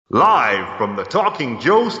Live from the Talking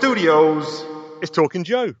Joe studios, it's Talking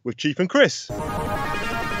Joe with Chief and Chris.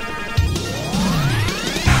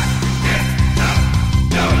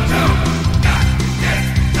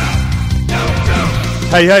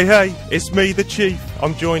 Hey, it's me, the Chief.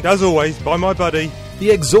 I'm joined, as always, by my buddy,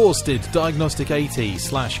 the exhausted Diagnostic 80 /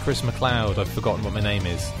 Chris McLeod. I've forgotten what my name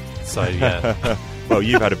is. So, yeah. Well,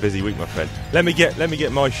 you've had a busy week, my friend. Let me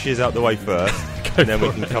get my shiz out the way first, and then we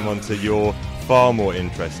can come on to your far more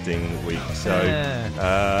interesting week. So,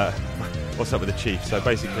 what's up with the Chief? So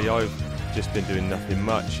basically, I've just been doing nothing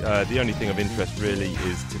much. The only thing of interest really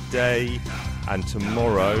is today and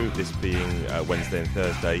tomorrow, this being Wednesday and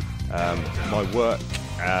Thursday, my work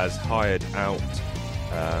has hired out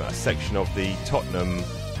a section of the Tottenham,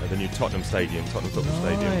 the new Tottenham Stadium, Tottenham Football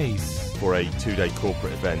Stadium, for a 2-day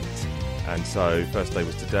corporate event. And so first day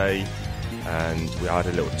was today, and we had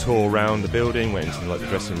a little tour around the building, went into the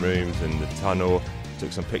dressing rooms and the tunnel,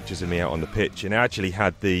 took some pictures of me out on the pitch, and I actually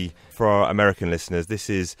had for our American listeners, this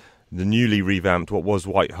is the newly revamped, what was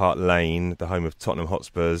White Hart Lane, the home of Tottenham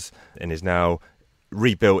Hotspurs, and is now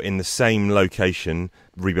rebuilt in the same location,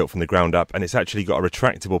 rebuilt from the ground up, and it's actually got a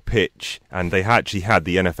retractable pitch, and they actually had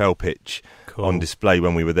the NFL pitch on display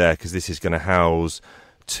when we were there, because this is going to house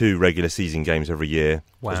 2 regular season games every year,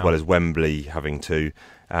 as well as Wembley having 2,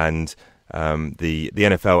 and the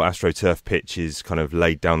NFL AstroTurf pitch is kind of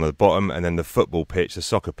laid down at the bottom, and then the football pitch, the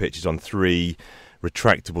soccer pitch, is on 3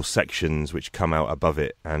 retractable sections which come out above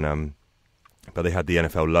it, and but they had the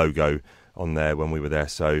NFL logo on there when we were there,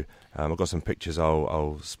 so I've got some pictures.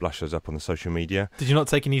 I'll splash those up on the social media. Did you not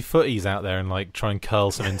take any footies out there and try and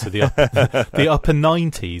curl some into the the upper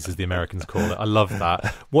 90s, as the Americans call it? I love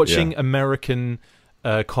that. Watching American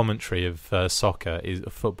commentary of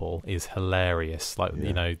football is hilarious.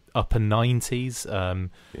 Upper 90s,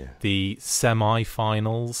 the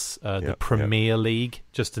semi-finals, the Premier League,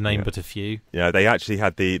 just to name but a few. Yeah, they actually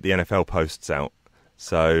had the NFL posts out,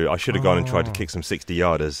 so I should have gone and tried to kick some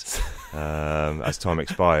 60-yarders as time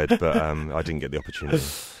expired, but I didn't get the opportunity.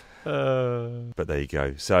 But there you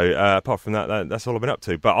go. So apart from that's all I've been up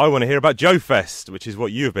to. But I want to hear about Joe Fest, which is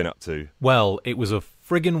what you've been up to. Well, it was a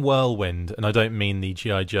friggin' whirlwind, and I don't mean the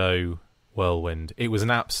G.I. Joe whirlwind. It was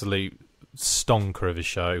an absolute stonker of a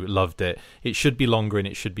show. Loved it. It should be longer and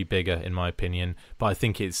it should be bigger, in my opinion. But I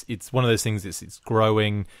think it's one of those things. It's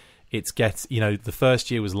growing. The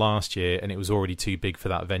first year was last year, and it was already too big for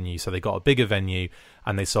that venue. So they got a bigger venue,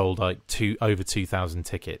 and they sold over 2,000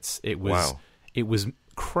 tickets. It was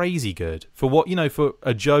crazy good for for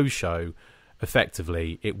a Joe show.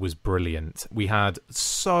 Effectively, it was brilliant. We had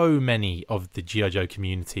so many of the G.I. Joe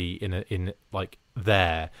community in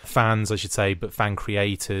there, fans, I should say, but fan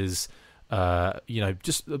creators,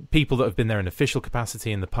 just people that have been there in official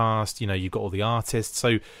capacity in the past. You've got all the artists.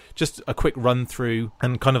 So just a quick run through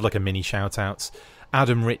and kind of like a mini shout outs.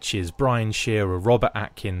 Adam Riches, Brian Shearer, Robert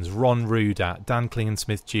Atkins, Ron Rudat, Dan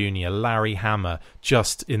Klingensmith Jr., Larry Hammer,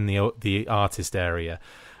 just in the artist area.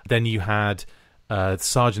 Then you had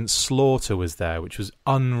Sergeant Slaughter was there, which was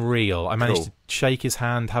unreal. I managed to shake his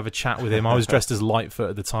hand, have a chat with him. I was dressed as Lightfoot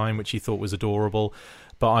at the time, which he thought was adorable.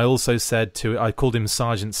 But I also I called him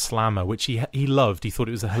Sergeant Slammer, which he loved. He thought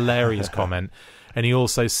it was a hilarious comment. And he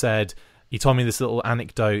also he told me this little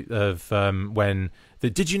anecdote of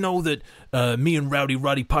did you know that me and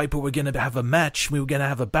Roddy Piper were going to have a match? We were going to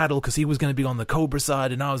have a battle because he was going to be on the Cobra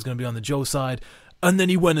side and I was going to be on the Joe side. And then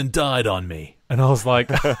he went and died on me. And I was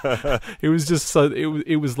like, it was just so,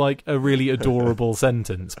 it was like a really adorable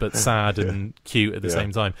sentence, but sad and cute at the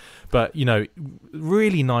same time. But,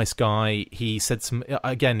 really nice guy. He said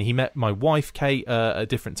he met my wife, Kate, at a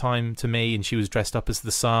different time to me, and she was dressed up as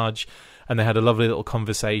the Sarge. And they had a lovely little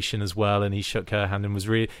conversation as well, and he shook her hand and was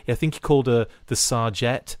really... I think he called her the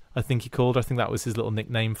Sargette, I think that was his little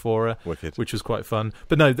nickname for her. Wicked. Which was quite fun.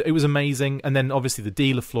 But no, it was amazing. And then obviously the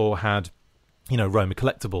dealer floor had... Roma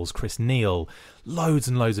Collectibles, Chris Neal, loads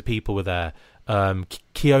and loads of people were there.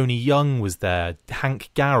 Keone Young was there, Hank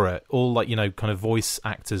Garrett, all kind of voice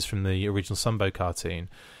actors from the original Sunbow cartoon.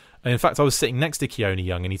 And in fact, I was sitting next to Keone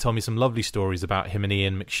Young, and he told me some lovely stories about him and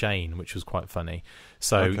Ian McShane, which was quite funny.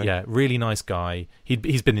 So really nice guy.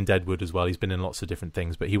 He's been in Deadwood as well. He's been in lots of different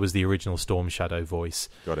things, but he was the original Storm Shadow voice.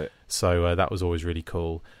 Got it. So that was always really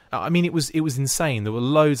cool. I mean, it was insane. There were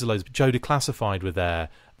loads. Joe Declassified were there.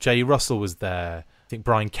 Jay Russell was there. I think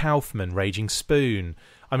Brian Kaufman, Raging Spoon.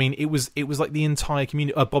 I mean, it was like the entire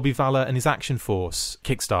community. Bobby Valor and his Action Force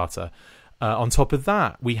Kickstarter. On top of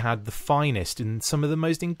that, we had the finest in some of the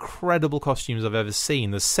most incredible costumes I've ever seen.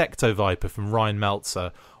 The Strato Viper from Ryan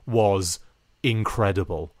Meltzer was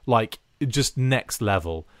incredible. Just next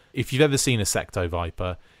level. If you've ever seen a Strato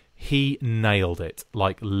Viper, He nailed it,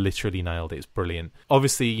 like literally nailed it. It's brilliant.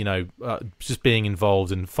 Obviously, you know, just being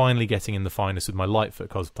involved and finally getting in the finest with my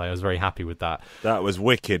Lightfoot cosplay, I was very happy with that. That was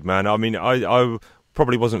wicked, man. I mean, I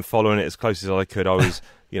probably wasn't following it as close as I could. I was,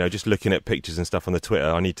 you know, just looking at pictures and stuff on the Twitter.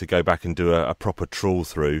 I need to go back and do a proper trawl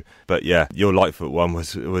through. But yeah, your Lightfoot one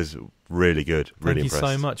was really good. Really impressed.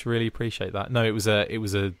 Thank you so much. Really appreciate that. No, it was a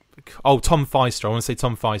Tom Feister. I want to say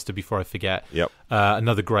Tom Feister before I forget. Yep.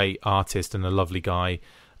 Another great artist and a lovely guy.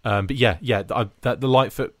 But the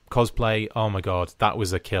Lightfoot cosplay, oh my god, that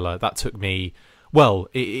was a killer. That took me, well,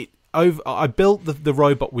 I built the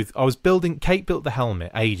robot Kate built the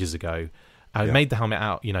helmet ages ago. I made the helmet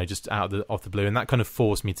out, you know, just off the blue, and that kind of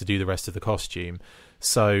forced me to do the rest of the costume.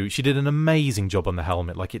 So she did an amazing job on the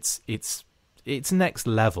helmet. Like it's next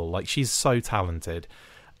level. Like she's so talented.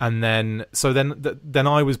 And then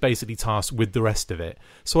I was basically tasked with the rest of it.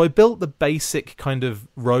 So I built the basic kind of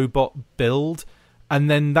robot build. And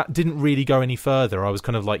then that didn't really go any further. I was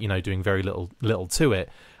kind of like, you know, doing very little to it.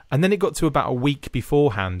 And then it got to about a week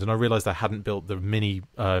beforehand, and I realised I hadn't built the mini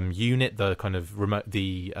unit, the kind of remote,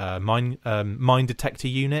 the mine detector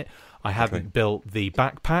unit. I hadn't built the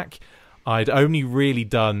backpack. I'd only really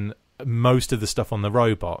done most of the stuff on the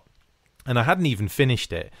robot, and I hadn't even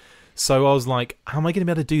finished it. So I was like, how am I going to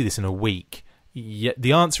be able to do this in a week?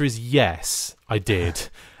 The answer is yes, I did.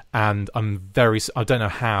 And I don't know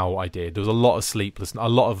how I did. There was a lot of sleepless, a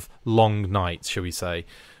lot of long nights, shall we say.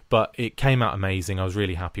 But it came out amazing. I was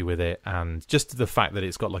really happy with it. And just the fact that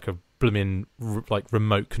it's got like a blooming like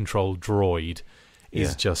remote control droid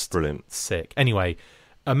is just brilliant. Sick. Anyway,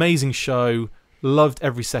 amazing show. Loved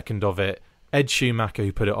every second of it. Ed Schumacher,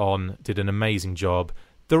 who put it on, did an amazing job.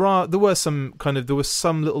 There were some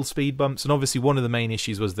little speed bumps. And obviously one of the main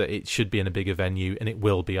issues was that it should be in a bigger venue. And it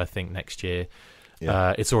will be, I think, next year.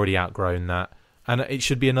 Yeah. It's already outgrown that, and it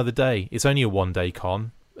should be another day. It's only a one-day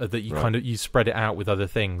con that you you spread it out with other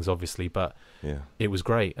things, obviously. But it was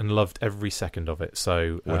great and loved every second of it.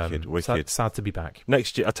 So wicked. Sad to be back.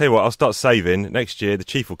 Next year, I tell you what, I'll start saving. Next year, the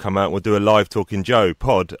Chief will come out and we'll do a live Talking Joe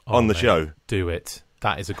pod on the show. Do it.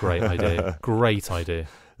 That is a great idea. Great idea.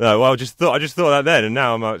 No, well, I just thought that then, and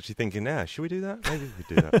now I'm actually thinking, should we do that? Maybe we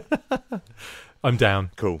could do that. I'm down.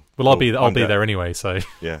 Cool. Well, I'll be there anyway. So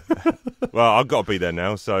yeah. Well, I've got to be there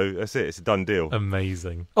now, so that's it. It's a done deal.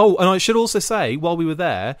 Amazing. Oh, and I should also say, while we were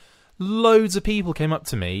there, loads of people came up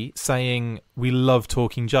to me saying we love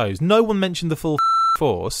Talking Joes. No one mentioned the full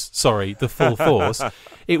force. Sorry, the full force.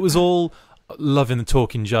 It was all loving the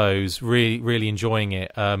Talking Joes, really enjoying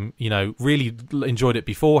it. You know, really enjoyed it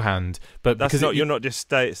beforehand. But that's because you're not just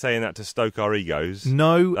saying that to stoke our egos.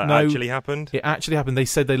 No, actually happened. It actually happened. They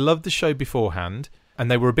said they loved the show beforehand, and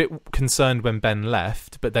they were a bit concerned when Ben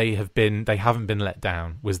left, but they haven't been let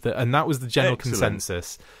down. And that was the general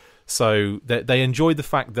consensus. So they enjoyed the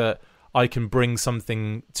fact that I can bring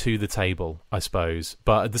something to the table, I suppose.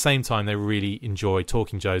 But at the same time, they really enjoyed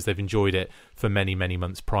Talking Joes. They've enjoyed it for many, many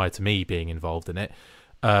months prior to me being involved in it.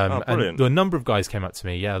 And a number of guys came up to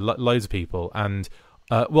me, loads of people. And,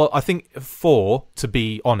 I think to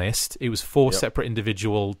be honest, it was four separate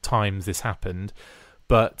individual times this happened.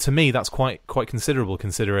 But to me, that's quite considerable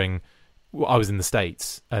considering I was in the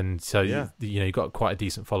States, and so you got quite a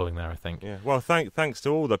decent following there, I think. Yeah. Well, thanks to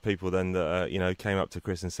all the people then that came up to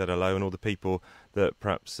Chris and said hello, and all the people that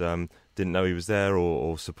perhaps didn't know he was there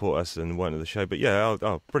or support us and weren't at the show. But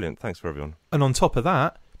brilliant! Thanks for everyone. And on top of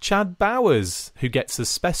that, Chad Bowers, who gets a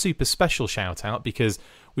super special shout out because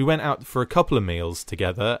we went out for a couple of meals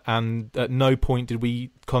together, and at no point did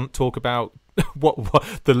we talk about what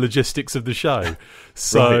the logistics of the show.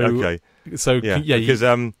 So right, okay. So because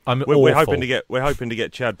we're hoping to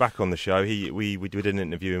get Chad back on the show. We did an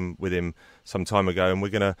interview with him some time ago, and we're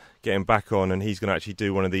going to get him back on, and he's going to actually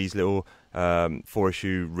do one of these little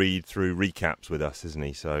 4-issue read through recaps with us, isn't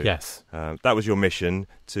he? So yes, that was your mission,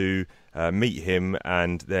 to meet him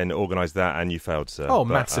and then organise that, and you failed, sir. Oh,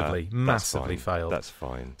 massively failed. That's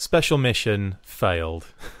fine. Special mission failed.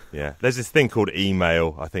 Yeah, there's this thing called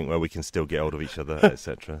email, I think, where we can still get hold of each other,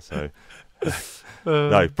 etc. So.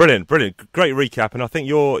 No, brilliant, great recap, and I think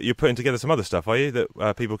you're putting together some other stuff, are you,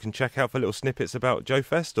 that people can check out for little snippets about Joe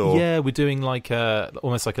Fest? Or yeah, we're doing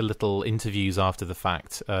almost like a little interviews after the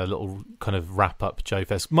fact, a little kind of wrap up Joe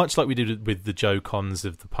Fest, much like we did with the Joe Cons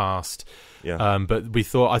of the past. Yeah. But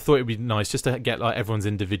I thought it'd be nice just to get like everyone's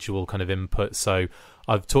individual kind of input. So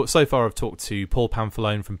I've talked to Paul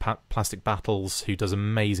Pamphilone from Plastic Battles, who does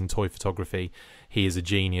amazing toy photography. He is a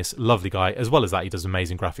genius, lovely guy. As well as that, he does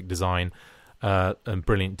amazing graphic design. And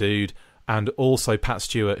brilliant dude, and also Pat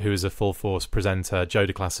Stewart, who is a full force presenter, Joe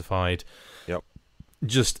Declassified. Yep.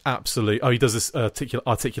 Just absolute. Oh, he does this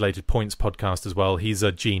articulated points podcast as well. He's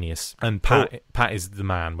a genius, and Pat is the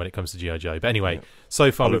man when it comes to G.I. Joe. But anyway,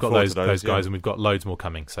 so far we've got those guys, and we've got loads more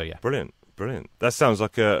coming. So yeah, brilliant. That sounds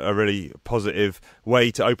like a really positive way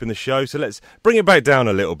to open the show. So let's bring it back down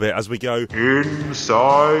a little bit as we go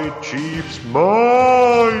inside Chief's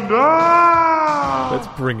mind. Let's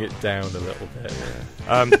bring it down a little bit.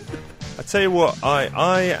 I tell you what,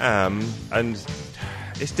 I am, and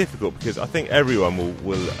it's difficult because I think everyone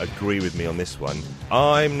will agree with me on this one.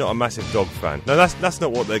 I'm not a massive dog fan. No, that's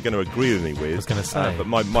not what they're going to agree with me with. I was going to say, but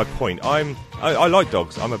my point, I like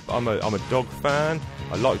dogs. I'm a dog fan.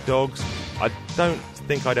 I like dogs. I don't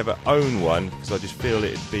think I'd ever own one because I just feel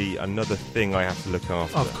it'd be another thing I have to look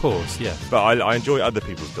after. Of course, yeah. But I enjoy other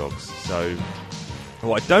people's dogs. So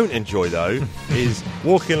what I don't enjoy though is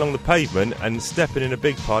walking along the pavement and stepping in a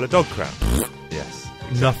big pile of dog crap. Yes.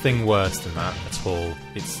 Exactly. Nothing worse than that at all.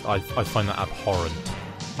 I find that abhorrent.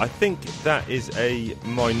 I think that is a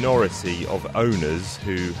minority of owners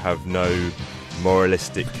who have no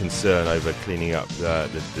moralistic concern over cleaning up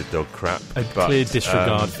the dog crap. A clear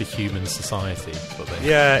disregard for human society.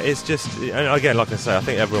 Yeah, it's just, and again, like I say, I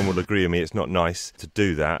think everyone will agree with me, it's not nice to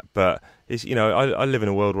do that, but it's, I live in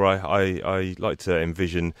a world where I like to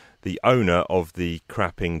envision the owner of the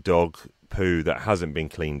crapping dog poo that hasn't been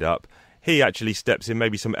cleaned up. He actually steps in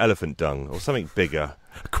maybe some elephant dung or something bigger.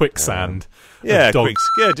 Quicksand.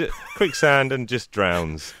 Quicksand and just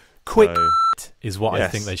drowns. Is what I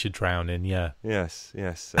think they should drown in, yeah. Yes,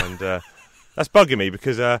 and that's bugging me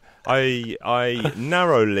because I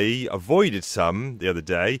narrowly avoided some the other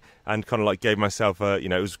day and kind of like gave myself it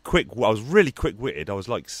was quick. I was really quick-witted. I was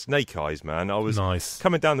like Snake Eyes, man. I was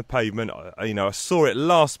coming down the pavement. I saw it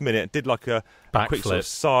last minute. Did like a quick sort of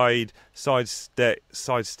side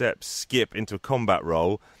step, skip into a combat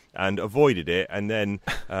roll. And avoided it, and then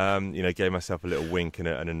gave myself a little wink and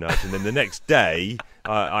a nudge, and then the next day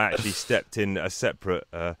I actually stepped in a separate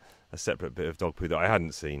bit of dog poo that I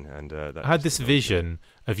hadn't seen, and I had this vision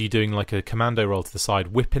of you doing like a commando roll to the side,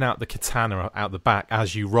 whipping out the katana out the back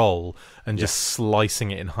as you roll, and just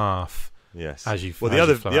slicing it in half. Yes.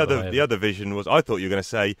 The other vision was, I thought you were going to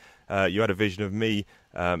say you had a vision of me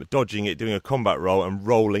dodging it, doing a combat roll, and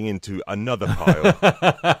rolling into another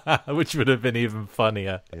pile, which would have been even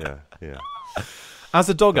funnier. Yeah. As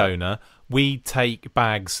a dog owner, we take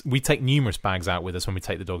numerous bags out with us when we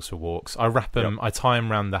take the dogs for walks. I wrap them, I tie them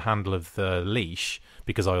around the handle of the leash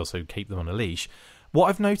because I also keep them on a leash. What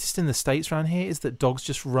I've noticed in the States around here is that dogs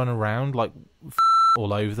just run around like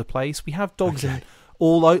all over the place. We have dogs in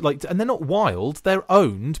all out, and they're not wild, they're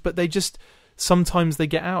owned, but they just sometimes they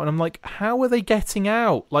get out, and I'm like, how are they getting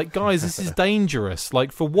out? Like, guys, this is dangerous.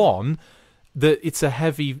 Like, for one, it's a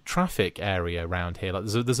heavy traffic area around here. Like,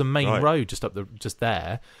 there's a main road just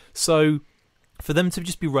there. So for them to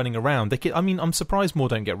just be running around, I'm surprised more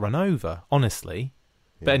don't get run over, honestly.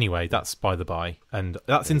 Yeah. But anyway, that's by the by, and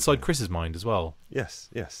that's inside Chris's mind as well. Yes.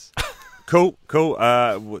 Cool.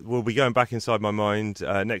 We'll be going back inside my mind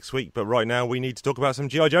next week, but right now we need to talk about some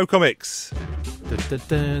G.I. Joe comics.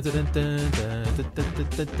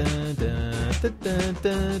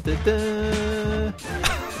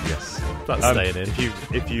 Yes. That's staying in.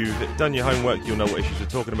 If you've done your homework, you'll know what issues we're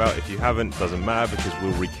talking about. If you haven't, doesn't matter because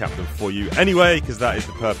we'll recap them for you anyway, because that is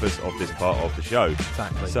the purpose of this part of the show.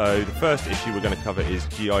 Exactly. So the first issue we're going to cover is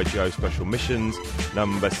G.I. Joe Special Missions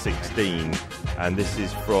number 16, and this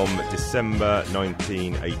is from December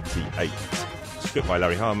 1988. Script by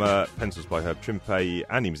Larry Hama, pencils by Herb Trimpe,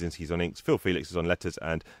 Andy Mazinski's on inks, Phil Felix is on letters,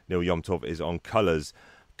 and Neil Yomtov is on colours.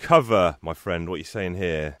 Cover, my friend, what are you saying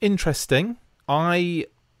here? Interesting.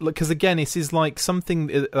 Because again, this is like something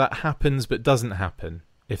that happens but doesn't happen,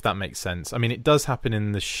 if that makes sense. I mean, it does happen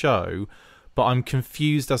in the show, but I'm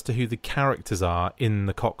confused as to who the characters are in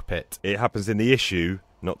the cockpit. It happens in the issue,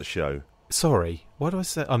 not the show. Sorry, what do I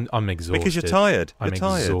say? I'm exhausted. Because you're tired. I'm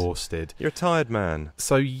exhausted. You're a tired man.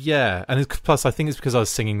 So yeah, and plus I think it's because I was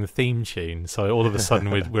singing the theme tune, so all of a sudden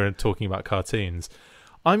we're talking about cartoons.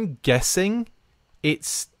 I'm guessing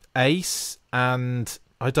it's Ace, and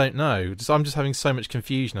I don't know. I'm just having so much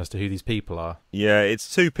confusion as to who these people are. Yeah,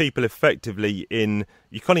 it's two people effectively in...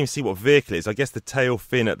 You can't even see what vehicle it is. I guess the tail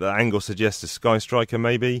fin at the angle suggests a Sky Striker,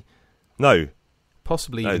 maybe? No.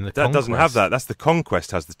 Possibly even the That Conquest. Doesn't have that. That's the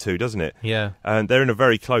Conquest has the two, doesn't it? Yeah. And they're in a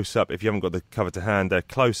very close-up. If you haven't got the cover to hand, they're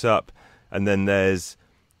close-up. And then there's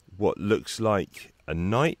what looks like a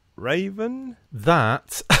Night Raven?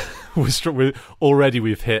 That was... Already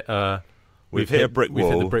we've hit... We've hit a brick wall.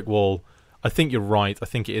 We've hit the brick wall. I think you're right. I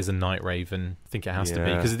think it is a Night Raven. I think it has to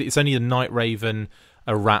be. Because it's only a Night Raven,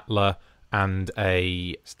 a Rattler, and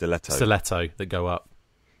a Stiletto that go up.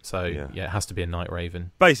 So yeah, it has to be a Night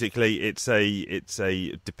Raven. Basically, it's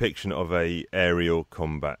a depiction of a aerial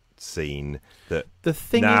combat scene that the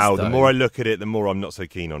thing now is, though, the more I look at it, the more I'm not so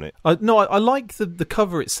keen on it. I like the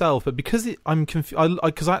cover itself, but because I'm confused,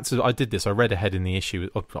 because I did this, I read ahead in the issue.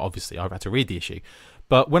 Obviously, I've had to read the issue,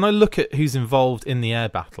 but when I look at who's involved in the air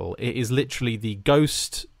battle, it is literally the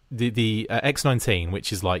Ghost, the X-19,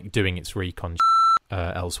 which is like doing its recon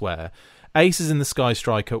elsewhere. Ace is in the Sky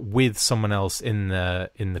Striker with someone else in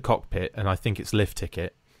the cockpit, and I think it's Lift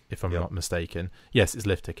Ticket, if I'm not mistaken. Yes, it's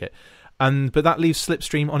Lift Ticket. But that leaves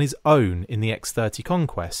Slipstream on his own in the X-30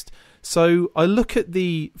 Conquest. So I look at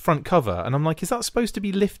the front cover and I'm like, is that supposed to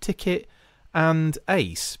be Lift Ticket and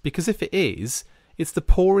Ace? Because if it is, it's the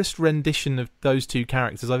poorest rendition of those two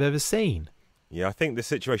characters I've ever seen. Yeah, I think the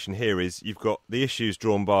situation here is you've got the issues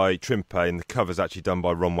drawn by Trimpe and the cover's actually done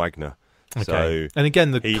by Ron Wagner. Okay. So and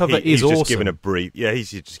again, the cover is awesome. He's just given a brief. Yeah,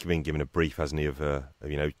 he's just given a brief, hasn't he, of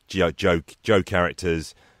Joe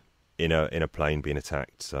characters in a plane being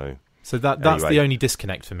attacked. So that's anyway. the only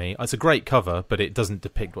disconnect for me. It's a great cover, but it doesn't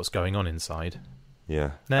depict what's going on inside.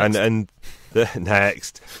 Yeah. Next. And the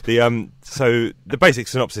next. So the basic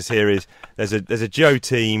synopsis here is there's a Joe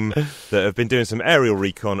team that have been doing some aerial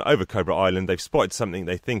recon over Cobra Island. They've spotted something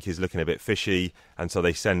they think is looking a bit fishy, and so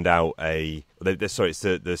they send out the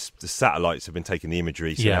satellites have been taking the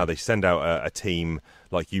imagery, so now they send out a team,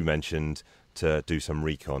 like you mentioned, to do some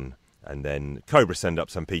recon, and then Cobra send up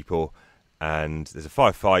some people, and there's a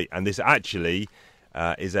firefight, and this actually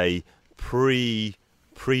is a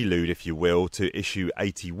prelude, if you will, to issue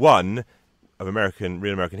 81 of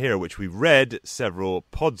Real American Hero, which we read several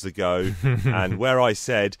pods ago, and where I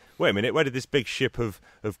said, wait a minute, where did this big ship of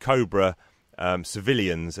Cobra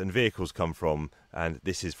civilians and vehicles come from? And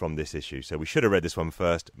this is from this issue. So we should have read this one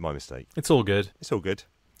first. My mistake. It's all good. It's all good.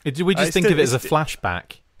 Do we just think of it as a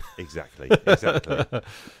flashback? Exactly.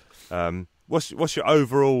 What's your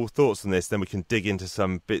overall thoughts on this? Then we can dig into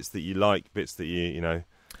some bits that you like, bits that you know.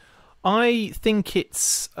 I think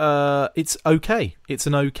it's okay. It's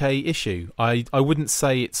an okay issue. I wouldn't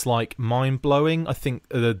say it's like mind-blowing. I think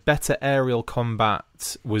the better aerial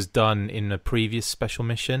combat was done in a previous special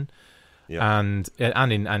mission, and in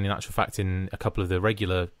actual fact in a couple of the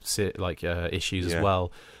regular issues as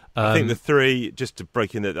well. I think the three, just to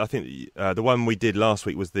break in, I think the one we did last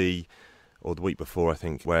week was the week before, I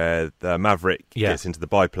think, where the Maverick gets into the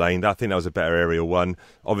biplane. I think that was a better aerial one.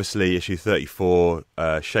 Obviously, issue 34,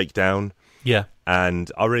 Shakedown. Yeah.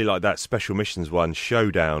 And I really like that Special Missions one,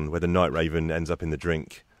 Showdown, where the Night Raven ends up in the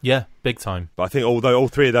drink. Yeah, big time. But I think all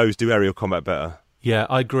three of those do aerial combat better. Yeah,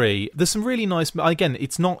 I agree. There's some really nice... Again,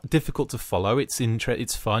 it's not difficult to follow. It's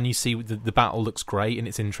fun. You see the battle looks great and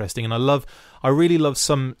it's interesting. And I really love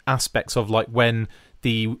some aspects of like when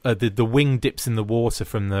the wing dips in the water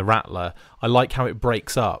from the Rattler. I like how it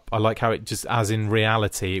breaks up. I like how it just, as in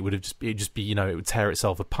reality, it would tear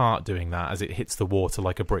itself apart doing that as it hits the water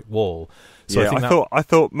like a brick wall. So I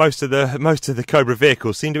thought most of the Cobra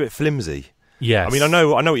vehicles seemed a bit flimsy. Yes. I mean, I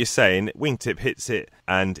know what you're saying. Wingtip hits it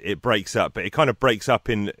and it breaks up, but it kind of breaks up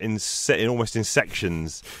in almost in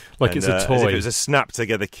sections, like it's a toy. As if it was a snap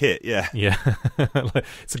together kit. Yeah. Yeah.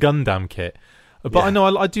 It's a Gundam kit. But I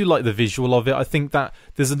know I do like the visual of it. I think that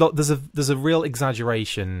there's a real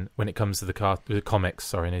exaggeration when it comes to the comics.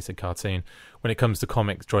 Sorry, I said cartoon. When it comes to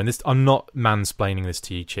comics drawing, this I'm not mansplaining this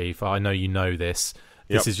to you, Chief. I know you know this.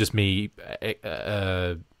 This is just me,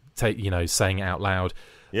 saying it out loud.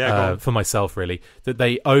 Yeah, for myself, really, that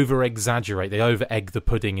they over-exaggerate, they over-egg the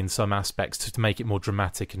pudding in some aspects to make it more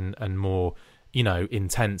dramatic and more,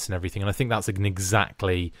 intense and everything. And I think that's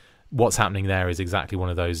exactly what's happening there is exactly one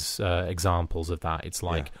of those examples of that. It's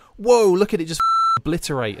like, whoa, look at it just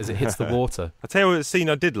obliterate as it hits the water. I'll tell you what the scene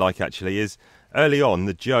I did like, actually, is early on,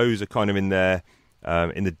 the Joes are kind of in their,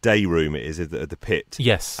 in the day room, it is, at the pit.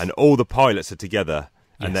 Yes. And all the pilots are together,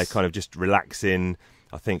 and they're kind of just relaxing.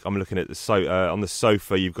 I think I'm looking at on the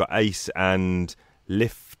sofa, you've got Ace and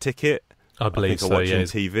Lift Ticket. I believe so, watching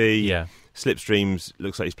TV. Yeah. Slipstreams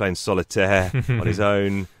looks like he's playing solitaire on his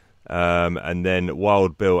own. And then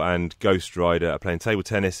Wild Bill and Ghost Rider are playing table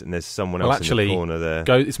tennis, and there's someone else in the corner there.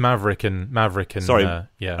 It's Maverick and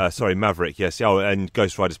sorry, Maverick. Yes. Oh, and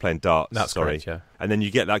Ghost Rider's playing darts. That's correct. Yeah. And then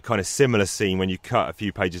you get that kind of similar scene when you cut a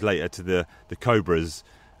few pages later to the Cobras,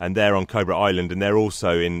 and they're on Cobra Island, and they're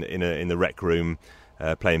also in the rec room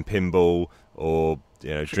playing pinball or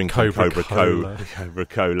drinking Cobra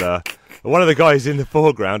Cola. One of the guys in the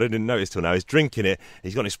foreground, I didn't notice till now, is drinking it.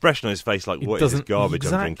 He's got an expression on his face like, what is this garbage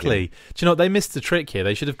I'm drinking? Do you know what? They missed the trick here.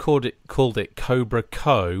 They should have called it Cobra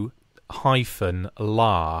Co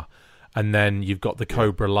 -La, and then you've got the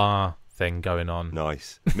Cobra La thing going on.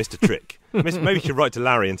 Nice. Mr. Trick. Maybe you should write to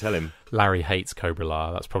Larry and tell him. Larry hates Cobra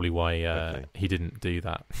La. That's probably why he didn't do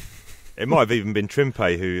that. It might have even been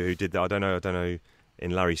Trimpe who did that. I don't know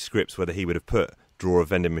in Larry's scripts whether he would have put draw a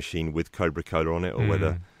vending machine with Cobra Cola on it or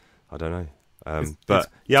whether, I don't know. But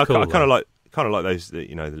yeah, cool, I kind of like those, the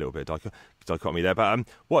little bit of dichotomy there. But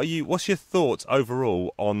what's your thoughts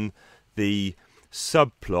overall on the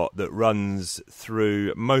subplot that runs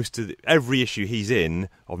through every issue he's in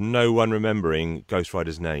of no one remembering Ghost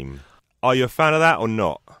Rider's name? Are you a fan of that or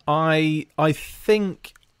not? I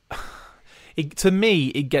think to me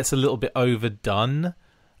it gets a little bit overdone.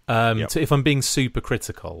 If I'm being super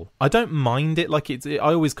critical, I don't mind it. Like I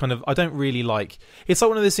always I don't really like. It's like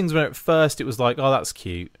one of those things where at first it was like, oh, that's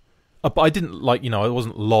cute, but I didn't I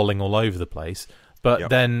wasn't lolling all over the place. But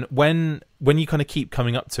then when you kind of keep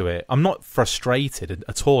coming up to it, I'm not frustrated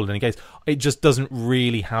at all in any case. It just doesn't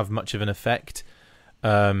really have much of an effect.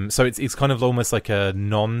 So it's kind of almost like a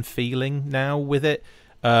non-feeling now with it.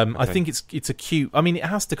 Okay. I think it's a cute. I mean, it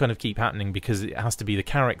has to kind of keep happening because it has to be the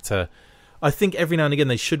character. I think every now and again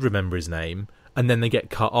they should remember his name, and then they get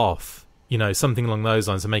cut off. Something along those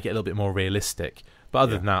lines to make it a little bit more realistic. But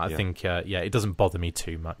other than that, I think it doesn't bother me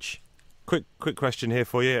too much. Quick question here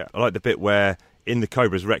for you. I like the bit where in the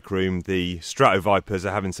Cobra's rec room, the Strato Vipers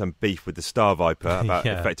are having some beef with the Star Viper about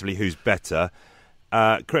effectively who's better.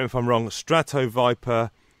 Correct me if I'm wrong, Strato Viper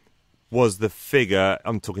was the figure,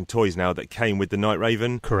 I'm talking toys now, that came with the Night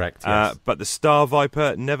Raven. Correct, yes. But the Star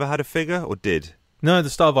Viper never had a figure, or did? No, the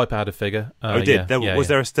Star Viper had a figure. It did? Was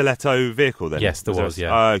there a stiletto vehicle then? Yes, there was.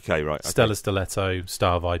 Okay, right. Okay. Stellar Stiletto,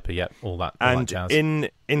 Star Viper, all that jazz. And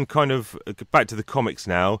in kind of, back to the comics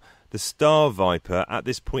now, the Star Viper, at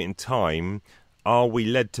this point in time, are we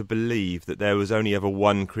led to believe that there was only ever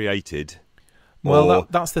one created? Well,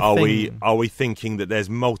 that's the thing. Are we thinking that there's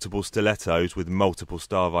multiple stilettos with multiple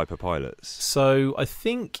Star Viper pilots? So I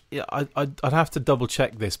think I'd have to double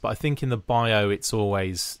check this, but I think in the bio it's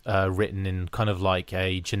always written in kind of like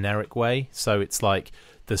a generic way. So it's like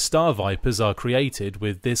the Star Vipers are created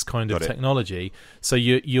with this kind of technology. So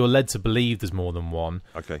you're led to believe there's more than one.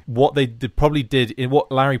 Okay. What they probably did,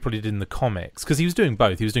 what Larry probably did in the comics, because he was doing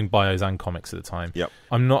both. He was doing bios and comics at the time. Yep.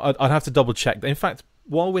 I'd have to double check. In fact,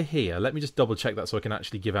 while we're here, let me just double check that so I can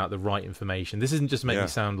actually give out the right information. This isn't just to make me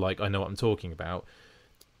sound like I know what I'm talking about.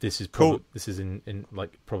 This is cool. This is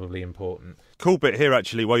probably important. Cool bit here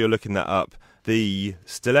actually. While you're looking that up, the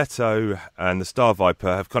Stiletto and the Star Viper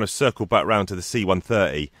have kind of circled back round to the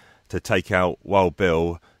C-130 to take out Wild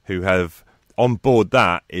Bill, who have on board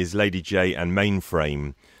that is Lady J and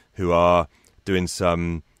Mainframe, who are doing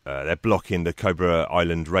some. They're blocking the Cobra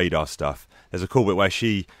Island radar stuff. There's a cool bit where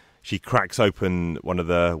she cracks open one of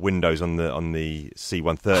the windows on the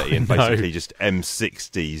C-130 and basically just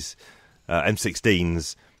M16s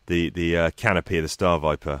the canopy of the Star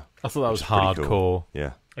Viper. I thought that was hardcore. Cool.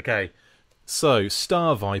 Yeah. Okay. So,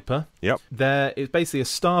 Star Viper. Yep. There is basically a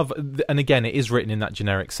Star... And again, it is written in that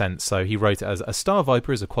generic sense. So he wrote it as, a Star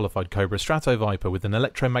Viper is a qualified Cobra Strato Viper with an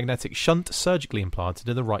electromagnetic shunt surgically implanted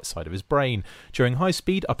in the right side of his brain. During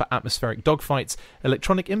high-speed, upper atmospheric dogfights,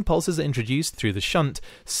 electronic impulses are introduced through the shunt,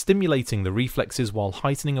 stimulating the reflexes while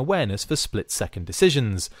heightening awareness for split-second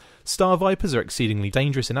decisions. Star Vipers are exceedingly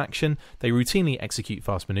dangerous in action. They routinely execute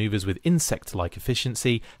fast maneuvers with insect-like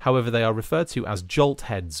efficiency. However, they are referred to as jolt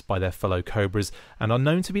heads by their fellow Cobras and are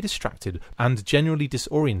known to be distracted and generally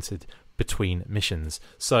disoriented between missions.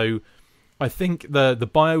 So I think the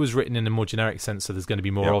bio was written in a more generic sense, so there's going to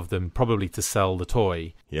be more of them, probably to sell the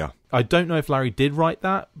toy. Yeah. I don't know if Larry did write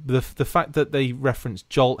that. The fact that they reference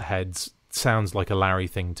jolt heads sounds like a Larry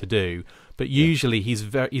thing to do, but usually he's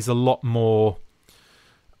a lot more...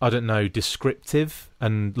 I don't know, descriptive,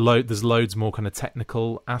 and there's loads more kind of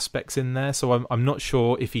technical aspects in there, so I'm not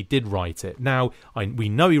sure if he did write it. Now, we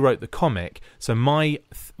know he wrote the comic, so my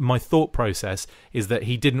thought process is that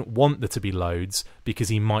he didn't want there to be loads because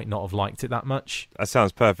he might not have liked it that much. That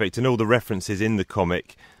sounds perfect, and all the references in the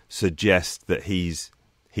comic suggest that he's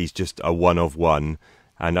just a one of one,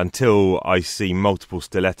 and until I see multiple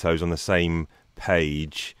stilettos on the same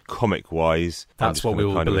page, comic-wise, that's what we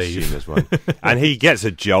will believe. There's one. And he gets a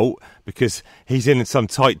jolt because he's in some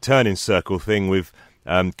tight turning circle thing with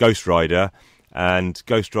Ghost Rider, and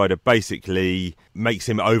Ghost Rider basically makes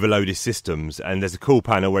him overload his systems. And there's a cool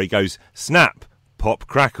panel where he goes, snap, pop,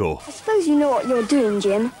 crackle. I suppose you know what you're doing,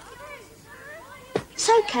 Jim. It's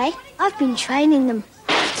okay. I've been training them.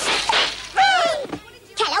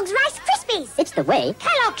 Kellogg's Rice Krispies. It's the way.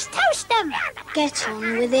 Kellogg's toast them. Get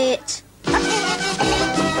on with it.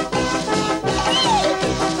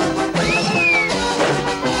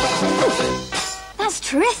 That's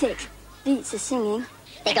terrific. Beats the singing.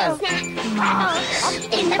 They go snap,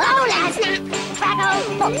 crackle, in the bowl and snap,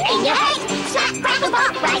 crackle, pop in your head, snap, crackle,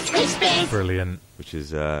 pop, Rice Krispies. Brilliant. Which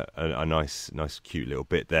is a nice, cute little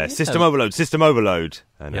bit there. System overload.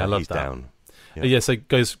 And I love he's that. down. Yeah, so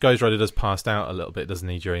Ghost Rider does pass out a little bit, doesn't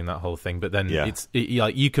he, during that whole thing? But then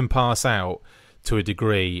like you can pass out to a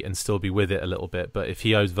degree and still be with it a little bit. But if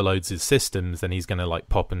he overloads his systems, then he's going to like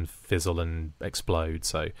pop and fizzle and explode.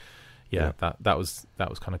 So that was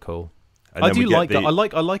kind of cool. And I do like that.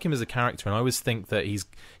 I like him as a character, and I always think that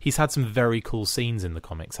he's had some very cool scenes in the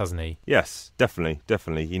comics, hasn't he? Yes, definitely.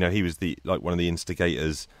 You know, he was one of the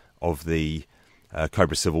instigators of the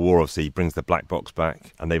Cobra Civil War. Obviously, he brings the black box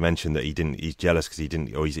back, and they mentioned that he's jealous because he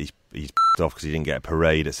didn't, or he's off because he didn't get a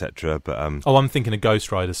parade, etc. But I'm thinking of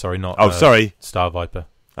Ghost Rider. Sorry, not. Sorry, Star Viper.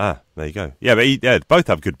 Ah, there you go. Yeah, but both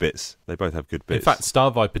have good bits. They both have good bits. In fact, Star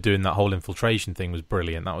Viper doing that whole infiltration thing was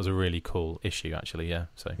brilliant. That was a really cool issue, actually. Yeah.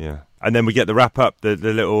 So yeah, and then we get the wrap up. The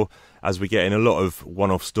little, as we get in a lot of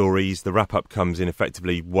one-off stories, the wrap up comes in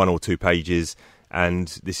effectively 1 or 2 pages, and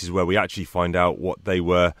this is where we actually find out what they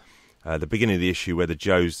were. The beginning of the issue where the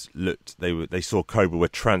Joes looked, they saw Cobra were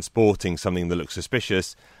transporting something that looked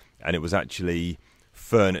suspicious, and it was actually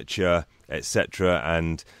furniture, etc.,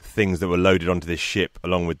 and things that were loaded onto this ship,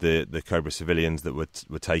 along with the Cobra civilians that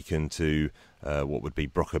were taken to what would be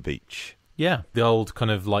Brocker Beach. Yeah, the old kind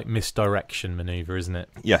of like misdirection manoeuvre, isn't it?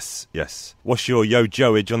 Yes. What's your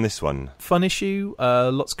Joeage on this one? Fun issue,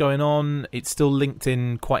 lots going on. It's still linked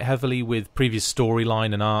in quite heavily with previous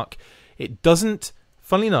storyline and arc. It doesn't,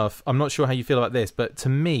 funnily enough, I'm not sure how you feel about this, but to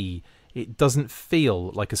me, it doesn't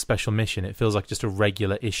feel like a special mission. It feels like just a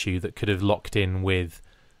regular issue that could have locked in with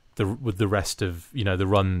the rest of, you know, the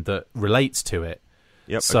run that relates to it.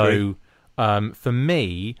 Yep. So for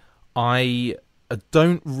me, I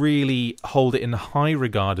don't really hold it in high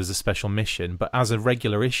regard as a special mission, but as a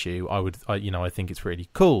regular issue, I think it's really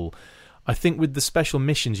cool. I think with the special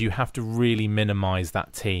missions, you have to really minimise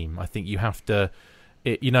that team. I think you have to,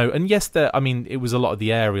 and yes, it was a lot of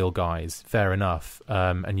the aerial guys, fair enough,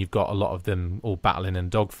 and you've got a lot of them all battling in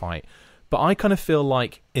dogfight. But I kind of feel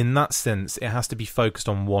like, in that sense, it has to be focused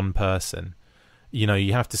on one person. You know,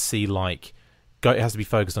 you have to see, like, it has to be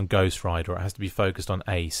focused on Ghost Rider, or it has to be focused on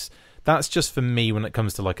Ace. That's just for me when it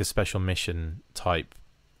comes to, like, a special mission type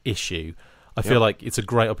issue. I feel like it's a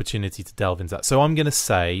great opportunity to delve into that. So I'm going to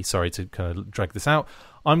say, sorry to kind of drag this out,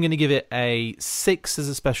 I'm going to give it a 6 as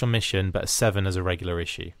a special mission, but a 7 as a regular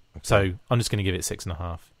issue. Okay. So I'm just going to give it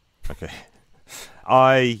 6.5. Okay.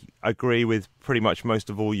 I agree with pretty much most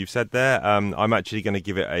of all you've said there. I'm actually going to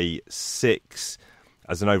give it a 6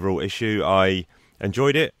 as an overall issue. I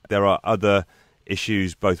enjoyed it. There are other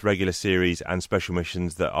issues, both regular series and special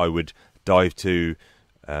missions, that I would dive to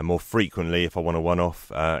more frequently if I want a one-off.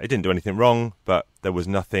 It didn't do anything wrong, but there was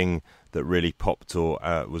nothing that really popped or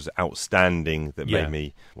was outstanding that made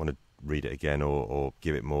me want to read it again or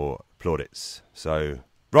give it more plaudits. So...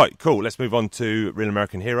 right, cool. Let's move on to Real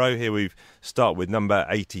American Hero. Here we start with number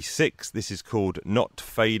 86. This is called Not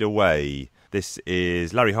Fade Away. This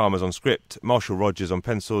is Larry Harmers on script, Marshall Rogers on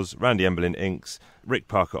pencils, Randy Emberlin inks, Rick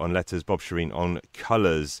Parker on letters, Bob Shireen on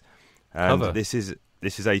colours. And cover. This is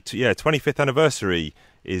a 25th anniversary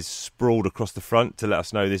is sprawled across the front to let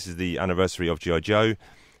us know this is the anniversary of G.I. Joe.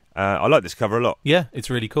 I like this cover a lot. Yeah, it's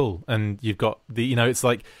really cool. And you've got it's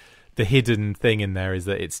like the hidden thing in there is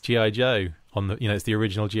that it's G.I. Joe. On the, it's the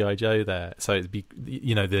original G.I. Joe there, so it'd be,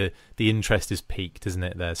 the interest is peaked, isn't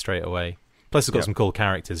it? There straight away. Plus, it's got some cool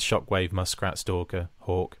characters: Shockwave, Muskrat, Stalker,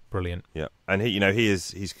 Hawk. Brilliant. Yeah, and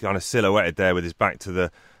he's kind of silhouetted there with his back to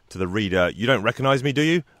the reader. You don't recognise me, do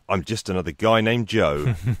you? I'm just another guy named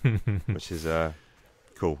Joe, which is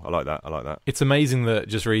cool. I like that. It's amazing that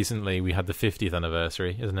just recently we had the 50th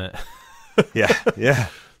anniversary, isn't it? Yeah.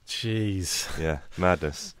 Jeez. Yeah,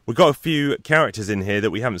 madness. We've got a few characters in here that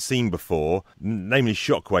we haven't seen before, namely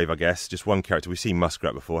Shockwave, I guess. Just one character. We've seen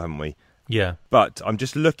Muskrat before, haven't we? Yeah. But I'm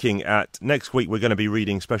just looking at... next week we're going to be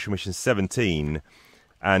reading Special Mission 17,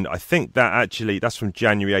 and I think that's from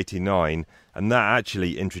January 89, and that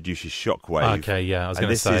actually introduces Shockwave. Okay, yeah, I was going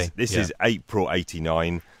to say. This is April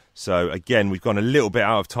 89, so again, we've gone a little bit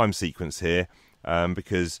out of time sequence here,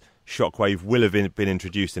 because Shockwave will have been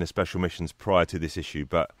introduced in a Special Missions prior to this issue,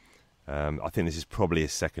 but I think this is probably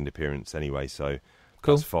his second appearance anyway, so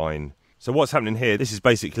cool. That's fine. So what's happening here, this is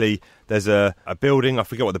basically, there's a building, I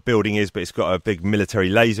forget what the building is, but it's got a big military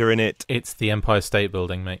laser in it. It's the Empire State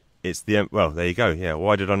Building, mate. Well, there you go, yeah.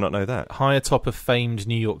 Why did I not know that? High atop a famed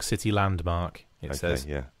New York City landmark, it says.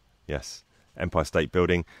 Yeah, yes. Empire State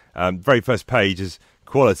Building. Very first page is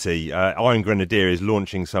quality. Iron Grenadier is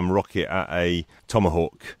launching some rocket at a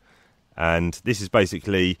Tomahawk. And this is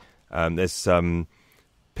basically, there's some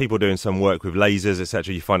people doing some work with lasers,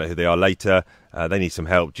 etc. You find out who they are later. They need some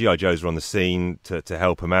help. G.I. Joes are on the scene to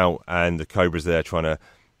help them out, and the Cobra's there trying to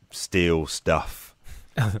steal stuff.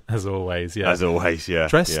 As always, yeah. As always, yeah.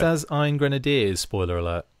 Dressed as Iron Grenadiers, spoiler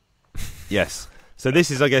alert. Yes. So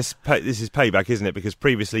this is, I guess, this is payback, isn't it? Because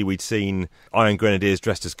previously we'd seen Iron Grenadiers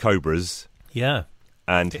dressed as Cobras. Yeah.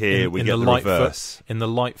 And here we get the reverse. In the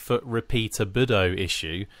Lightfoot Repeater Budo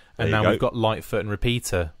issue, and now we've got Lightfoot and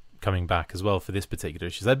Repeater coming back as well for this particular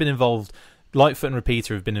issue. So they've been involved. Lightfoot and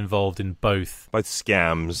Repeater have been involved in both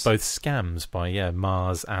scams. Both scams by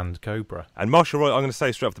Mars and Cobra. And Marshall Rogers, I'm going to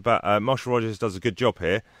say straight off the bat, Marshall Rogers does a good job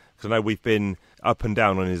here, because I know we've been up and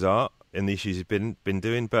down on his art in the issues he's been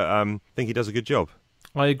doing, but I think he does a good job.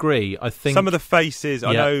 I agree. I think some of the faces.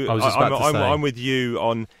 I know. I'm with you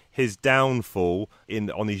on his downfall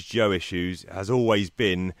on these Joe issues has always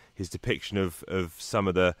been his depiction of some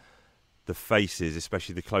of the faces,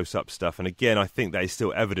 especially the close-up stuff. And again, I think that is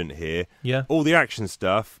still evident here. Yeah. All the action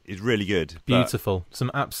stuff is really good. Beautiful. Some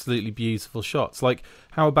absolutely beautiful shots. Like,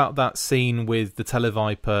 how about that scene with the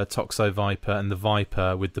Televiper, Toxo Viper, and the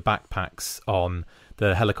Viper with the backpacks on,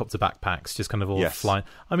 the helicopter backpacks, just kind of all flying.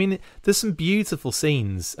 I mean, there's some beautiful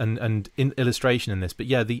scenes and illustration in this. But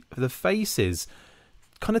yeah, the faces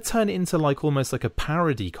kind of turn it into like almost like a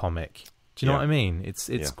parody comic. Do you know what I mean?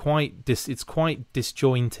 It's quite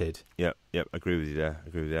disjointed. Yep. Agree with you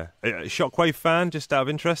there. Shockwave fan, just out of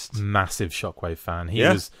interest. Massive Shockwave fan. He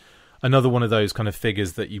was another one of those kind of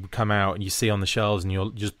figures that you come out and you see on the shelves and you're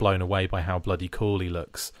just blown away by how bloody cool he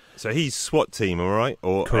looks. So he's SWAT team, all right?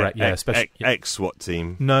 Or correct? Ex-SWAT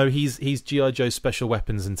team. No, he's G.I. Joe Special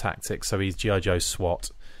Weapons and Tactics. So he's G.I. Joe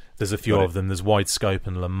SWAT. There's a few of them. There's Wide Scope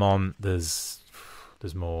and Lamont. There's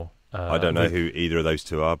more. I don't know who either of those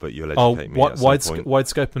two are, but you'll educate me at some point. Wide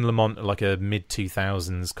Scope and Lamont are like a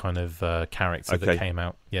mid-2000s kind of character that came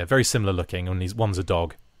out. Yeah, very similar looking, and one's a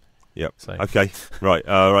dog. Yep. So. Okay. Right.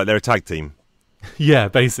 Right. They're a tag team. Yeah.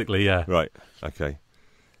 Basically. Yeah. Right. Okay.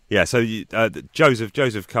 Yeah. So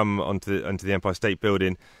Joseph come onto the Empire State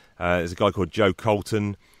Building. There's a guy called Joe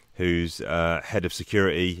Colton who's head of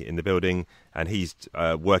security in the building, and he's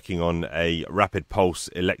working on a rapid pulse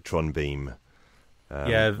electron beam.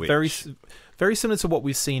 Very similar to what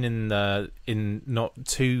we've seen in not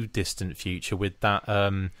too distant future with that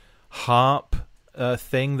harp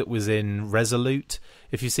thing that was in Resolute.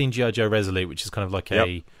 If you've seen G.I. Joe Resolute, which is kind of like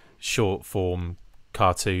a short form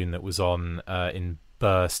cartoon that was on in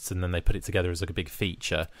bursts, and then they put it together as like a big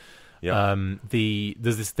feature. Yeah.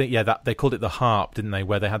 There's this thing, that they called it the harp, didn't they?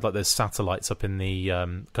 Where they had like those satellites up in the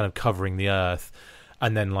kind of covering the Earth.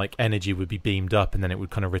 And then, like, energy would be beamed up, and then it would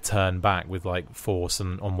kind of return back with, like, force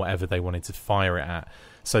and on whatever they wanted to fire it at.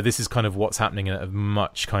 So this is kind of what's happening at a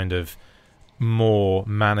much kind of more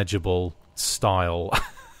manageable style.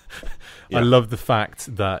 I love the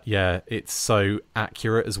fact that, it's so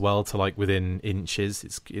accurate as well to, like, within inches.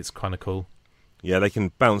 It's kind of cool. Yeah, they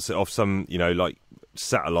can bounce it off some, like,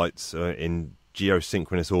 satellites in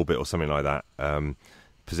geosynchronous orbit or something like that,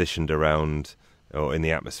 positioned around... or in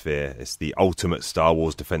the atmosphere. It's the ultimate Star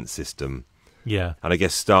Wars defense system. Yeah. And I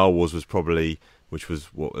guess Star Wars was probably, which was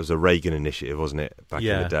what was a Reagan initiative, wasn't it, back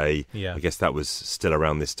in the day? Yeah. I guess that was still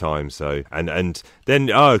around this time. So and then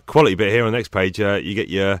quality bit here on the next page. You get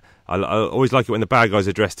your. I always like it when the bad guys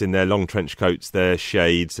are dressed in their long trench coats, their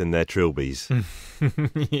shades, and their trilbies.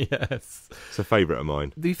 Yes, it's a favourite of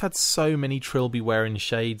mine. We've had so many trilby wearing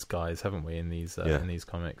shades, guys, haven't we? In these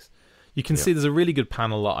comics. You can see there's a really good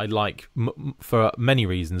panel that I like for many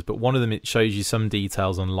reasons, but one of them, it shows you some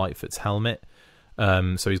details on Lightfoot's helmet.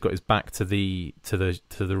 So he's got his back to the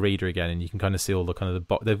reader again, and you can kind of see all the kind of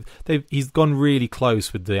the he's gone really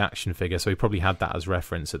close with the action figure, so he probably had that as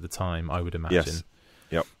reference at the time, I would imagine. Yes.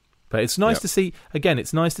 Yep. But it's nice to see, again,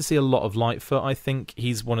 it's nice to see a lot of Lightfoot. I think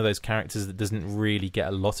he's one of those characters that doesn't really get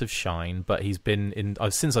a lot of shine, but he's been in,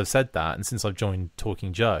 since I've said that, and since I've joined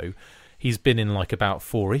Talking Joe, he's been in like about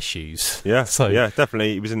 4 issues. Yeah,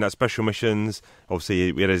 definitely. He was in that Special Missions.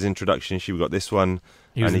 Obviously, we had his introduction issue. We got this one.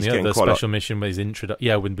 He was in the other Special Mission with his introduction.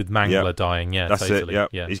 Yeah, with Mangler dying. Yeah, that's totally. it.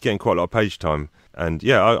 Yeah, he's getting quite a lot of page time, and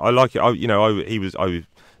I like it. I was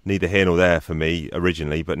neither here nor there for me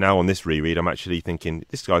originally, but now on this reread, I'm actually thinking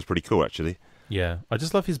this guy's pretty cool. Actually. Yeah, I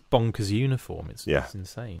just love his bonkers uniform. It's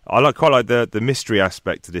insane. I quite like the mystery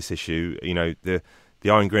aspect to this issue. The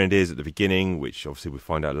Iron Grenadiers at the beginning, which obviously we'll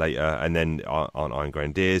find out later, and then aren't Iron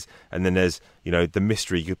Grenadiers. And then there's, the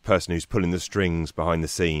mystery person who's pulling the strings behind the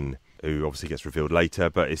scene, who obviously gets revealed later.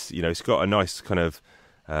 But it's got a nice kind of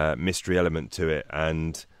mystery element to it,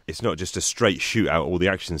 and it's not just a straight shootout. All the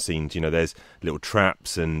action scenes, there's little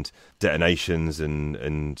traps and detonations,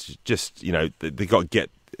 and just they got to get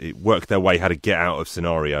work their way how to get out of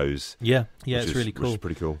scenarios. Yeah, it's really cool. Which is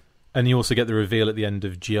pretty cool. And you also get the reveal at the end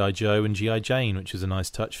of G.I. Joe and G.I. Jane, which is a nice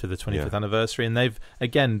touch for the 25th anniversary. And they've,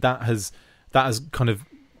 again, that has kind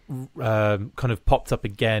of popped up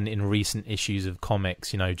again in recent issues of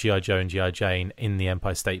comics. You know, G.I. Joe and G.I. Jane in the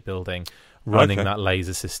Empire State Building, running that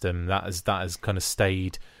laser system. That has kind of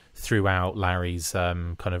stayed throughout Larry's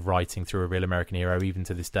kind of writing through a Real American Hero, even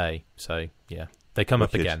to this day. So yeah, they come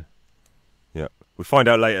up again. Yeah, we find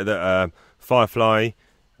out later that Firefly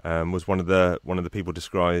was one of the people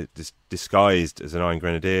disguised as an Iron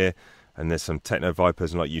Grenadier, and there's some Techno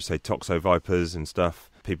Vipers and, like you say, Toxo Vipers and stuff.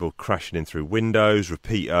 People crashing in through windows.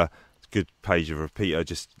 Repeater, good page of Repeater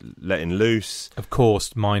just letting loose. Of course,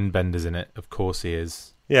 Mindbender's in it. Of course he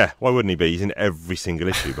is. Yeah, why wouldn't he be? He's in every single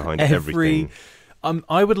issue behind everything.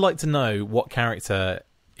 I would like to know what character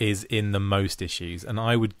is in the most issues, and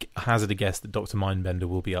I would hazard a guess that Dr. Mindbender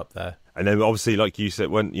will be up there. And then obviously, like you said,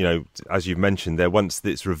 when as you've mentioned there, once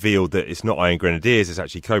it's revealed that it's not Iron Grenadiers, it's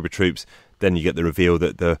actually Cobra Troops, then you get the reveal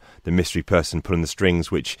that the mystery person pulling the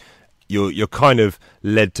strings, which you're kind of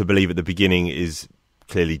led to believe at the beginning is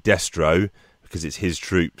clearly Destro, because it's his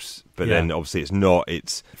troops, but then obviously it's not,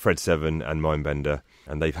 it's Fred Seven and Mindbender,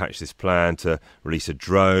 and they've hatched this plan to release a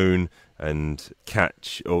drone and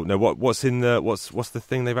catch, what's the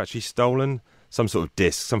thing they've actually stolen? Some sort of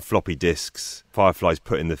disc, some floppy discs. Firefly's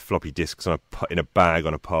putting the floppy discs in a bag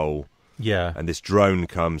on a pole. Yeah. And this drone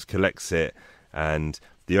comes, collects it, and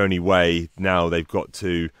the only way now they've got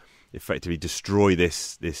to effectively destroy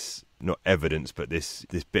this not evidence, but this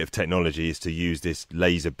bit of technology is to use this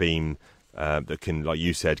laser beam that can, like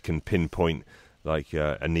you said, can pinpoint like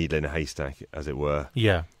a needle in a haystack, as it were.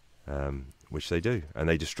 Yeah. Which they do, and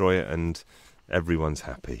they destroy it, and everyone's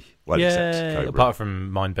happy. Well, except Cobra. Apart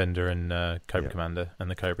from Mindbender and Cobra Commander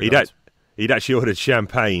and the Cobra guys. He'd actually ordered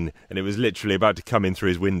champagne, and it was literally about to come in through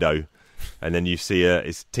his window, and then you see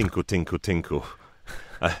it's tinkle, tinkle, tinkle,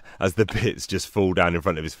 as the bits just fall down in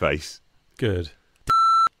front of his face. Good.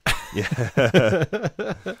 Yeah.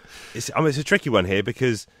 It's a tricky one here,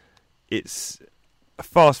 because it's a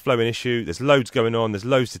fast-flowing issue. There's loads going on. There's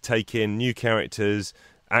loads to take in. New characters.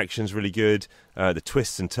 Action's really good. The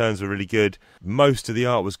twists and turns were really good. Most of the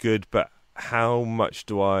art was good, but how much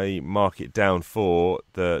do I mark it down for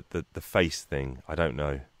the face thing? I don't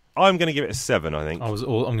know. I'm going to give it a 7, I think. I'm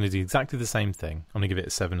going to do exactly the same thing. I'm going to give it a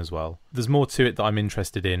 7 as well. There's more to it that I'm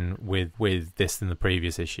interested in with this than the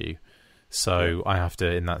previous issue. So I have to,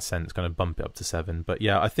 in that sense, kind of bump it up to 7. But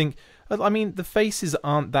yeah, I think, the faces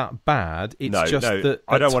aren't that bad. It's that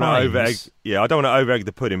I don't want to over-egg. Yeah, I don't want to over-egg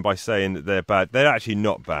the pudding by saying that they're bad. They're actually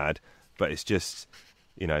not bad, but it's just,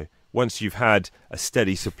 once you've had a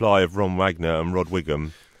steady supply of Ron Wagner and Rod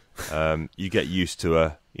Wiggum, you get used to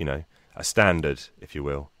a standard, if you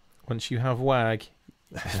will. Once you have Wag,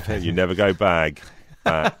 you never go back.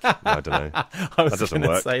 I don't know. I was going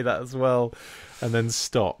to say that as well, and then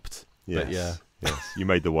stopped. Yes, yes, you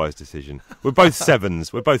made the wise decision. We're both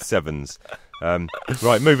 7s.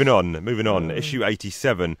 Right, moving on. Issue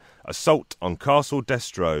 87, Assault on Castle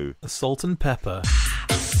Destro. Assault and Pepper.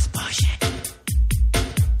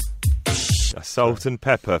 Assault and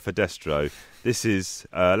Pepper for Destro. This is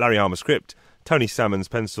Larry Hama script, Tony Salmons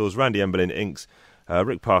pencils, Randy Emberlin inks,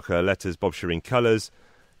 Rick Parker letters, Bob Shireen colours.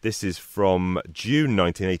 This is from June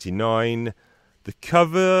 1989. The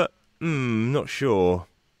cover, not sure.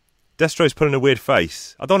 Destro's putting a weird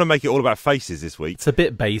face. I don't want to make it all about faces this week. It's a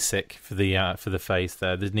bit basic for the face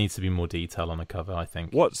there. There needs to be more detail on the cover, I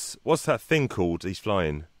think. What's that thing called he's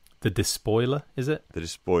flying? The Despoiler, is it? The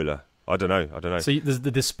Despoiler. I don't know. So there's the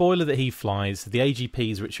Despoiler that he flies, the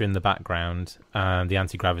AGPs which are in the background, and the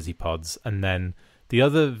anti-gravity pods, and then the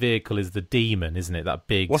other vehicle is the Demon, isn't it? That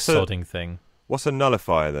big sodding thing. What's a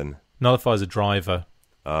nullifier then? Nullifier's a driver.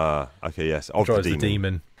 Okay, yes. Of the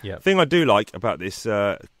Demon. Yeah. The thing I do like about this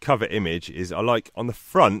cover image is I like on the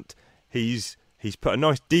front he's put a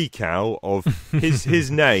nice decal of his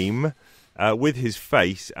name with his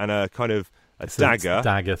face and a kind of a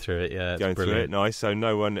dagger through it. Yeah, going through it. Nice. So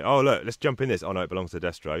no one. Oh look, let's jump in this. Oh no, it belongs to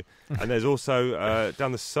Destro. And there's also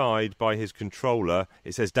down the side by his controller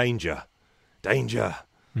it says danger. Danger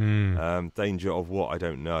of what I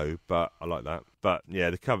don't know, but I like that. But yeah,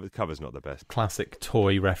 the cover's not the best. Classic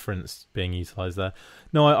toy reference being utilised there.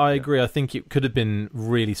 No, I agree. I think it could have been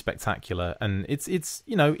really spectacular, and it's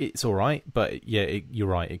all right. But yeah, you're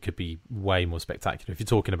right. It could be way more spectacular if you're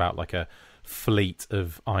talking about like a fleet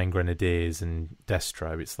of Iron Grenadiers and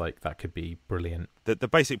Destro. It's like that could be brilliant. The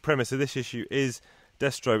basic premise of this issue is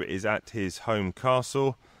Destro is at his home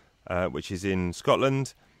castle, which is in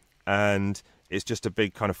Scotland, and it's just a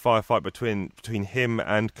big kind of firefight between him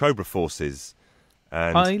and Cobra forces.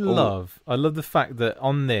 And I love the fact that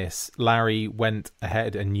on this, Larry went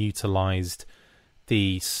ahead and utilised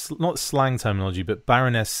the, not slang terminology, but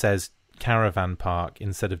Baroness says caravan park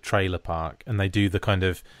instead of trailer park, and they do the kind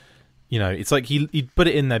of, you know, it's like he put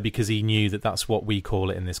it in there because he knew that that's what we call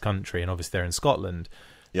it in this country, and obviously they're in Scotland.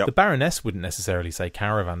 Yep. The Baroness wouldn't necessarily say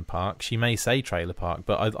caravan park. She may say trailer park,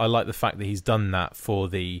 but I like the fact that he's done that for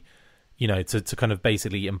the, you know, to kind of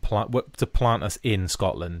basically to plant us in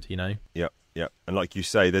Scotland, you know? Yep. And like you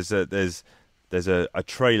say, there's a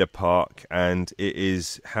trailer park, and it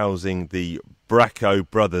is housing the Bracco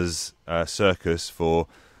Brothers circus for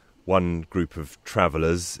one group of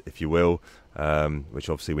travellers, if you will, which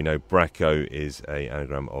obviously we know Bracco is a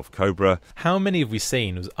anagram of Cobra. How many have we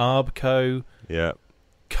seen? It was Arbco, Yeah.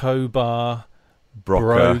 Cobar,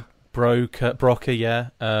 Broca. Broca, yeah.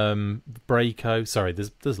 Braco. Sorry,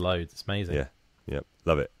 there's loads. It's amazing. Yeah.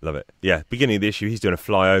 Love it. Yeah, beginning of the issue, he's doing a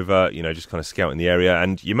flyover, you know, just kind of scouting the area.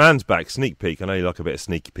 And your man's back, sneak peek. I know you like a bit of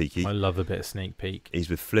sneaky peeky. I love a bit of sneak peek. He's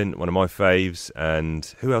with Flint, one of my faves. And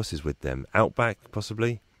who else is with them? Outback,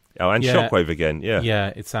 possibly? Oh, and Yeah. Shockwave again, yeah.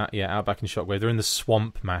 Yeah, it's Outback and Shockwave. They're in the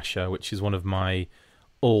Swamp Masher, which is one of my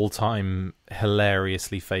all-time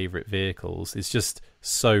hilariously favourite vehicles. It's just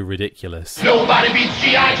so ridiculous. Nobody beats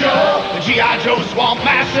G.I. Joe, the G.I. Joe Swamp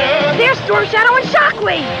Master. There's Storm Shadow and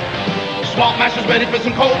Shockwave. Swamp Master's ready for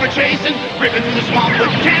some cobra chasing, ripping through the swamp with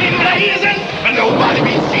cannon blazing. But nobody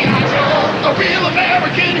beats G.I. Joe, a real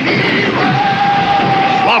American hero.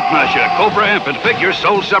 Swamp Masher, Cobra Amp, and figures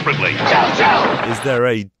sold separately. Joe. Is there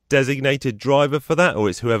a designated driver for that, or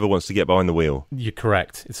it's whoever wants to get behind the wheel? You're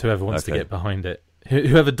correct. It's whoever wants to Okay. get behind it.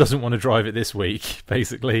 Whoever doesn't want to drive it this week,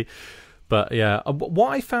 basically. But yeah,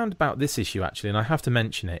 what I found about this issue, actually, and I have to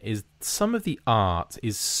mention it, is some of the art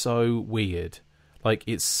is so weird. Like,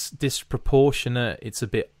 it's disproportionate, it's a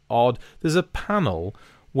bit odd. There's a panel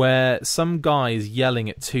where some guy is yelling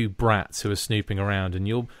at two brats who are snooping around, and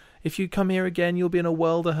if you come here again, you'll be in a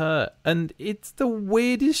world of hurt. And it's the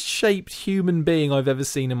weirdest shaped human being I've ever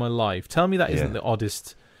seen in my life. Tell me that isn't the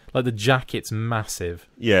oddest. Like, the jacket's massive.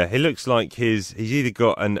 Yeah, it looks like he's either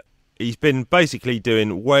got he's been basically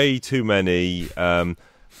doing way too many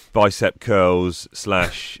bicep curls /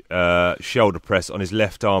 shoulder press on his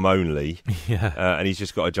left arm only. Yeah. And he's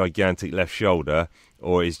just got a gigantic left shoulder,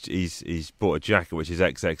 or he's bought a jacket which is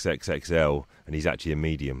XXXXL, and he's actually a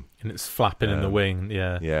medium. And it's flapping in the wing,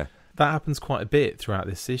 yeah. Yeah. That happens quite a bit throughout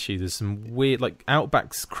this issue. There's some weird, like,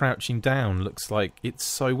 Outback's crouching down looks like it's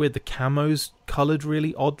so weird. The camo's coloured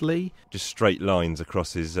really oddly. Just straight lines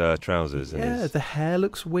across his trousers. And Yeah, his, the hair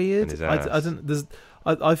looks weird. and his ass. I don't. There's.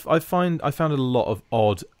 I found a lot of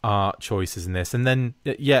odd art choices in this, and then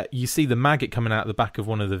you see the maggot coming out the back of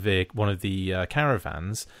one of the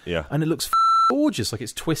caravans, and it looks gorgeous. Like,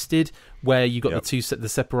 it's twisted where you got the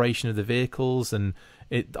separation of the vehicles, and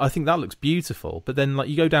I think that looks beautiful. But then, like,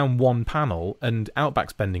 you go down one panel and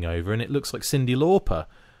Outback's bending over, and it looks like Cyndi Lauper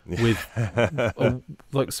with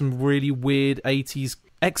like some really weird 80s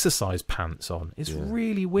exercise pants on. It's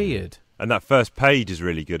really weird. And that first page is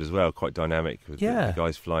really good as well, quite dynamic with the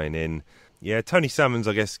guys flying in. Yeah, Tony Salmons,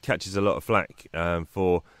 I guess, catches a lot of flack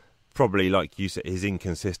for probably, like you said, his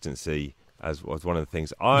inconsistency as was one of the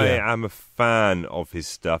things. I am a fan of his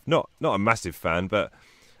stuff. Not a massive fan, but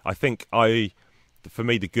I think for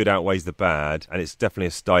me, the good outweighs the bad, and it's definitely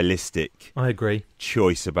a stylistic I agree.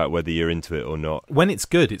 choice about whether you're into it or not. When it's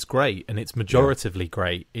good, it's great, and it's majoritively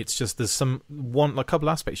great. It's just there's a couple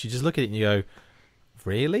aspects. You just look at it and you go,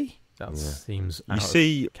 really? That seems out You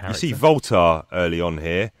see character. Voltar early on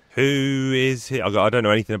here. Who is he? I don't know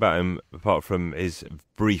anything about him apart from his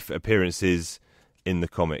brief appearances in the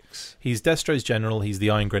comics. He's Destro's general. He's the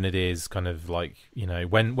Iron Grenadiers, kind of like, you know,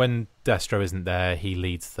 when Destro isn't there, he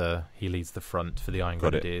leads the front for the Iron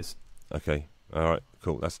Grenadiers. Okay, all right,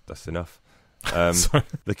 cool. That's enough. Sorry.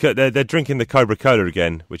 They're drinking the Cobra Cola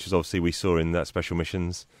again, which is obviously we saw in that Special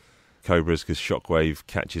Missions. Cobras, because Shockwave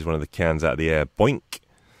catches one of the cans out of the air, boink.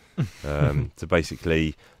 To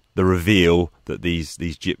basically the reveal that these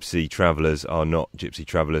gypsy travellers are not gypsy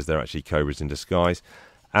travellers, they're actually cobras in disguise.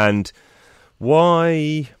 And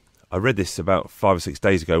why, I read this about 5 or 6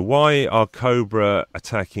 days ago, why are Cobra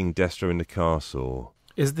attacking Destro in the castle?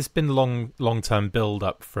 Is this been long-term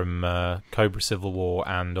build-up from Cobra Civil War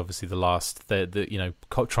and obviously the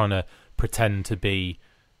trying to pretend to be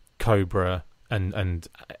Cobra and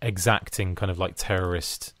exacting kind of like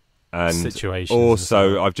terrorist and situations?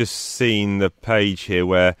 Also, I've just seen the page here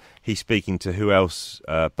where he's speaking to who else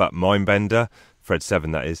but Mindbender, Fred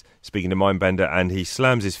 7 that is, speaking to Mindbender, and he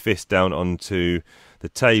slams his fist down onto the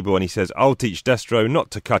table, and he says, "I'll teach Destro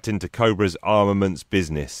not to cut into Cobra's armaments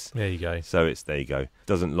business." There you go. So there you go.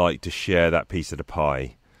 Doesn't like to share that piece of the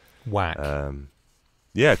pie. Whack.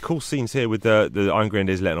 Yeah, cool scenes here with the Iron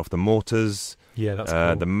Grenadiers letting off the mortars. Yeah, that's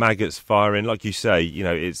cool. The maggots firing. Like you say,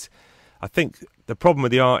 I think the problem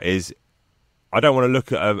with the art is I don't want to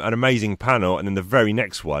look at an amazing panel and then the very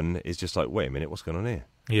next one is just like, wait a minute, what's going on here?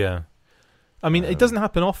 Yeah. I mean, it doesn't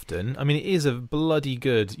happen often. I mean, it is a bloody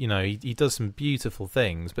good, he does some beautiful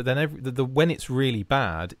things, but then when it's really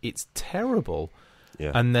bad, it's terrible.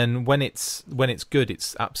 Yeah. And then when it's good,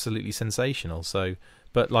 it's absolutely sensational. So,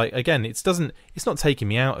 but like again, it's not taking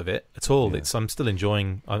me out of it at all. Yeah. I'm still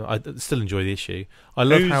enjoying. I still enjoy the issue. I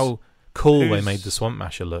love how cool they made the Swamp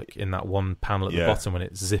Masher look in that one panel at the bottom when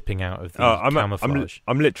it's zipping out of the camouflage.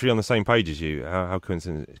 I'm literally on the same page as you. How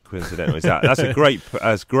coincidental is that? That's a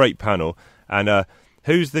great panel. And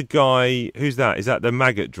who's the guy? Who's that? Is that the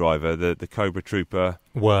maggot driver, the Cobra Trooper?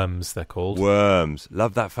 Worms, they're called. Worms.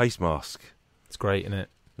 Love that face mask. It's great, isn't it?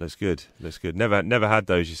 Looks good. Never had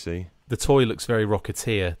those. You see. The toy looks very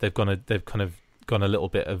Rocketeer. They've kind of gone a little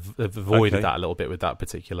bit they've avoided that a little bit with that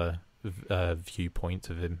particular viewpoint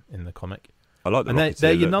of him in the comic. I like the and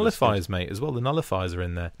they're your nullifiers, mate, as well. The nullifiers are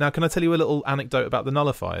in there. Now, can I tell you a little anecdote about the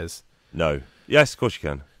nullifiers? No. Yes, of course you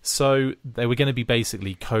can. So they were going to be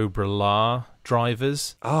basically Cobra La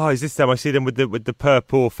drivers. Oh, is this them? I see them with the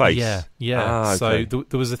purple face. Yeah. Okay. So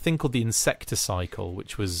there was a thing called the Insecticycle,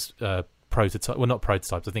 which was prototype. Well, not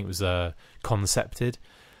prototyped. I think it was concepted.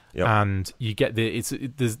 Yep. And you get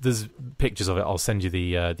there's pictures of it. I'll send you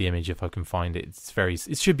the image if I can find it.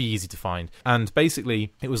 It should be easy to find. And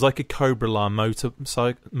basically, it was like a Cobra La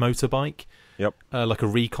motorbike. Yep. Like a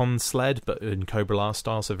recon sled, but in Cobra La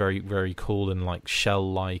style. So very, very cool and like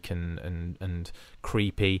shell-like and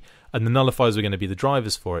creepy. And the nullifiers were going to be the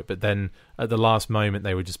drivers for it. But then at the last moment,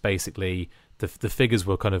 they were just basically the figures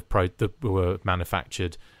were kind of were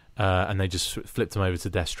manufactured, and they just flipped them over to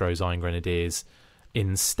Destro's Iron Grenadiers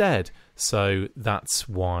instead. So that's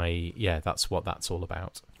why, that's what that's all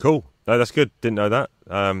about. Cool. No, that's good. Didn't know that.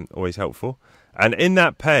 Always helpful. And on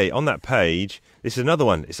that page, this is another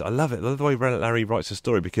one. I love it. I love the way Larry writes a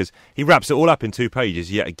story because he wraps it all up in 2 pages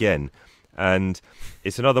yet again. And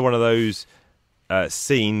it's another one of those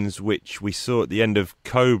scenes which we saw at the end of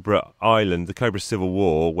Cobra Island, the Cobra Civil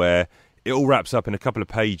War, where it all wraps up in a couple of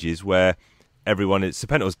pages where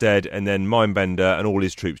Serpentor's dead, and then Mindbender and all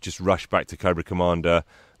his troops just rush back to Cobra Commander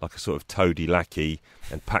like a sort of toady lackey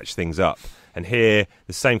and patch things up. And here,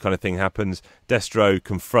 the same kind of thing happens. Destro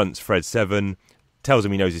confronts Fred 7, tells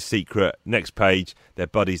him he knows his secret. Next page, they're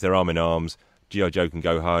buddies, they're arm in arms. G.I. Joe can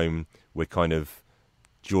go home. We're kind of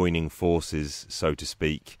joining forces, so to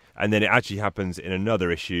speak. And then it actually happens in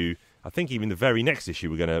another issue. I think even the very next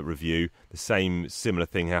issue we're going to review, the same similar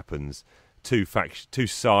thing happens. Two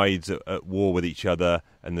sides at war with each other,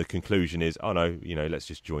 and the conclusion is, oh no, let's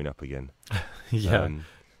just join up again. Yeah.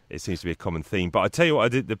 It seems to be a common theme. But I tell you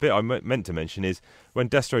what, the bit I meant to mention is when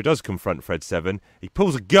Destro does confront Fred 7, he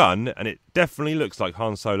pulls a gun, and it definitely looks like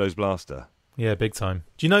Han Solo's blaster. Yeah, big time.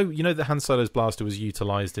 Do you know that Han Solo's blaster was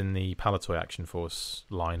utilised in the Palatoy Action Force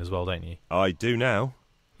line as well, don't you? I do now.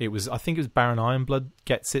 I think it was Baron Ironblood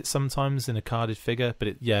gets it sometimes in a carded figure,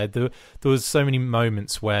 but there was so many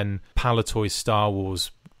moments when Palatoy Star Wars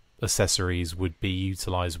accessories would be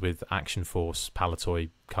utilised with Action Force Palatoy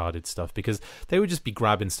carded stuff because they would just be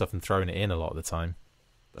grabbing stuff and throwing it in a lot of the time.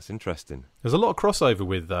 That's interesting. There's a lot of crossover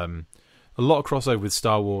with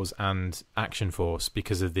Star Wars and Action Force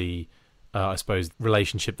because of the I suppose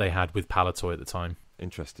relationship they had with Palatoy at the time.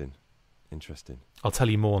 Interesting. I'll tell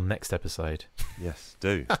you more next episode. Yes,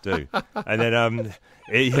 do. And then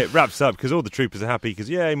it wraps up because all the troopers are happy because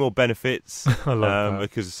more benefits. I love that.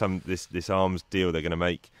 Because of this arms deal they're going to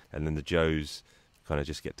make, and then the Joes kind of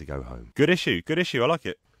just get to go home. Good issue. I like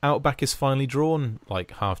it. Outback is finally drawn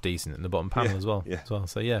like half decent in the bottom panel as well. Yeah. So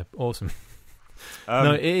awesome.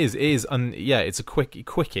 No, it is, and it's a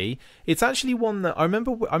quickie. It's actually one that I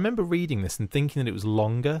remember reading this and thinking that it was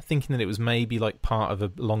longer, thinking that it was maybe like part of a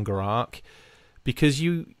longer arc, because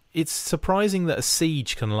it's surprising that a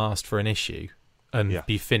siege can last for an issue and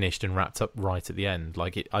be finished and wrapped up right at the end.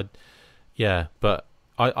 But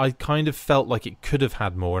I kind of felt like it could have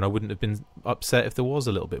had more, and I wouldn't have been upset if there was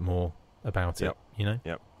a little bit more about it.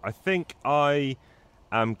 Yep. I think I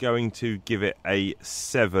am going to give it a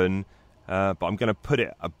 7. But I'm going to put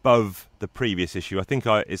it above the previous issue. I think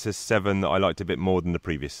it's a 7 that I liked a bit more than the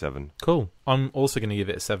previous 7. Cool. I'm also going to give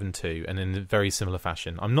it a 7 too, and in a very similar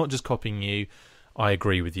fashion. I'm not just copying you. I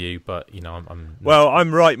agree with you, but I'm well,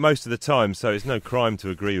 I'm right most of the time, so it's no crime to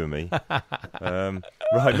agree with me.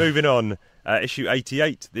 Right, moving on. Issue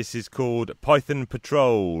 88. This is called Python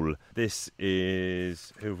Patrol. This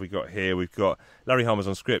is... Who have we got here? We've got Larry Harmer's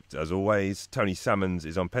on script, as always. Tony Salmons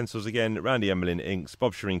is on pencils again. Randy Emmerlin inks.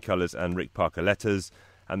 Bob Shireen colours. And Rick Parker letters.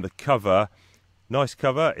 And the cover... Nice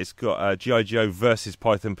cover. It's got G.I. Joe versus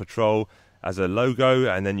Python Patrol as a logo.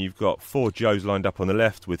 And then you've got 4 Joes lined up on the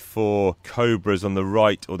left with 4 Cobras on the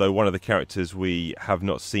right, although one of the characters we have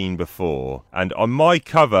not seen before. And on my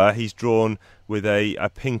cover, he's drawn... with a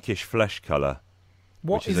pinkish flesh colour.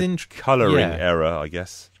 What is a colouring error, I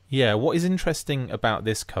guess. Yeah, what is interesting about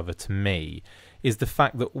this cover to me is the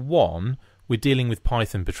fact that, one, we're dealing with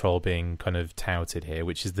Python Patrol being kind of touted here,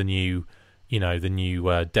 which is the new,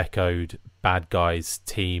 decoed bad guys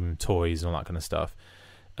team toys and all that kind of stuff,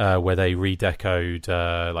 where they redecoed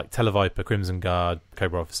like Televiper, Crimson Guard,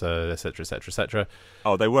 Cobra Officer, etc., etc., etc.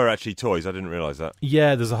 Oh, they were actually toys. I didn't realise that.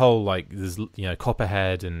 Yeah, there's a whole there's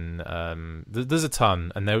Copperhead and there's a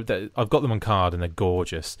ton, and I've got them on card and they're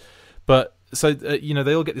gorgeous. But so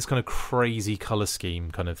they all get this kind of crazy colour scheme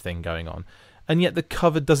kind of thing going on, and yet the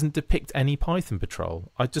cover doesn't depict any Python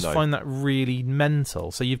Patrol. I just find that really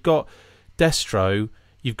mental. So you've got Destro.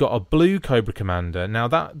 You've got a blue Cobra Commander. Now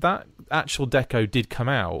that actual deco did come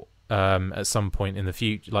out at some point in the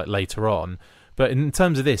future, like later on. But in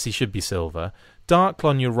terms of this, he should be silver.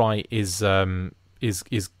 Darklon, you're right, is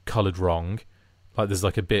coloured wrong. Like there's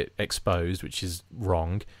like a bit exposed, which is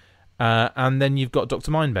wrong. And then you've got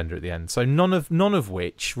Dr Mindbender at the end. So none of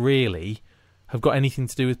which really have got anything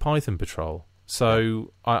to do with Python Patrol.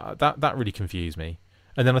 So that really confused me.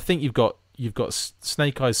 And then I think you've got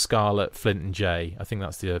Snake Eyes, Scarlet, Flint, and Jay. I think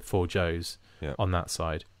that's the 4 Joes on that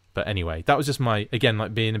side. But anyway, that was just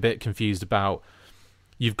being a bit confused about.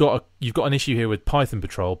 You've got an issue here with Python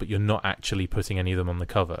Patrol, but you're not actually putting any of them on the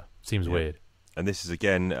cover. Seems weird. And this is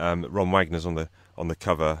again Ron Wagner's on the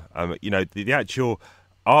cover. The actual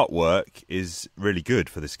artwork is really good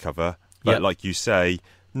for this cover, but like you say,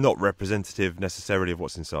 not representative necessarily of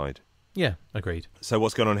what's inside. Yeah, agreed. So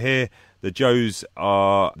what's going on here? The Joes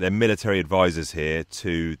they're military advisors here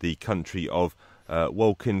to the country of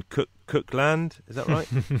Wolkekuckuckland. Is that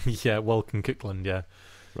right? Yeah, Wolkekuckuckland, yeah.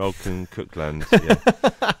 Wolkekuckuckland,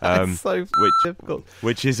 yeah. So difficult.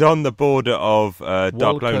 Which is on the border of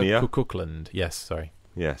Darklonia. Wolkekuckuckland, yes, sorry.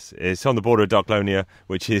 Yes, it's on the border of Darklonia,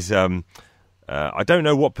 which is... I don't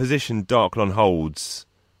know what position Darklon holds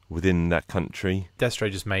within that country.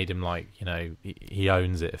 Destro just made him he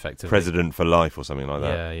owns it effectively. President for life or something like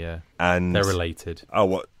that. Yeah, yeah. And they're related. Oh,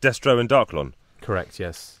 what? Destro and Darklon? Correct,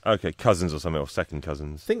 yes. Okay, cousins or something, or second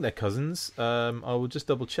cousins. I think they're cousins. I will just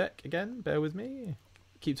double check again. Bear with me.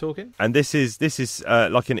 Keep talking. And this is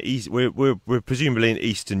like an east. We're presumably in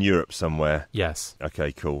Eastern Europe somewhere. Yes.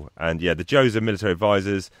 Okay, cool. And yeah, the Joes are military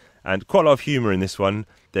advisors, and quite a lot of humour in this one.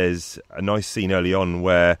 There's a nice scene early on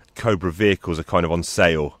where Cobra vehicles are kind of on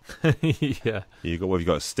sale. Yeah. You've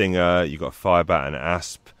got a Stinger, you've got a Firebat and an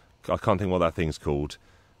Asp. I can't think what that thing's called,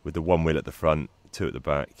 with the one wheel at the front, 2 at the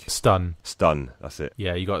back. Stun, that's it.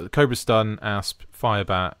 Yeah, you got Cobra Stun, Asp,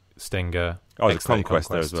 Firebat, Stinger. Oh, there's a Conquest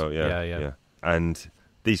there as well. Yeah. And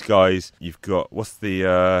these guys, you've got what's the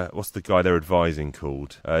guy they're advising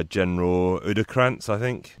called? General Uderkrantz, I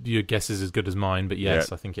think. Your guess is as good as mine, but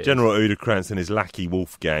yes, I think it General Uderkrantz and his lackey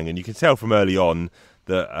Wolfgang, and you can tell from early on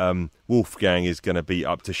that Wolfgang is going to be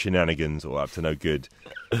up to shenanigans or up to no good.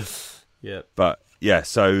 Yeah. But yeah,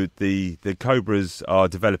 so the Cobras are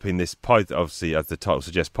developing this Python, obviously as the title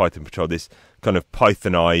suggests, Python Patrol, this kind of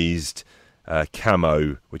Pythonized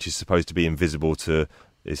camo, which is supposed to be invisible to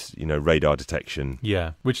this, radar detection.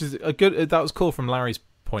 Yeah, which is a good. That was cool from Larry's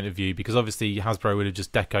point of view, because obviously Hasbro would have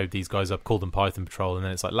just decoed these guys up, called them Python Patrol, and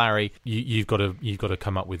then it's like, Larry, you've got to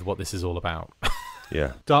come up with what this is all about.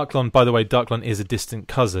 Yeah. Darklon, by the way, Darklon is a distant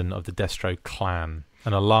cousin of the Destro clan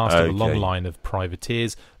and a last of a long line of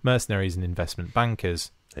privateers, mercenaries, and investment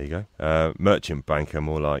bankers. There you go. Merchant banker,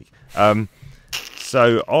 more like.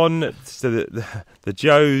 So the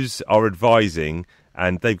Joes are advising,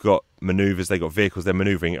 and they've got manoeuvres, they've got vehicles they're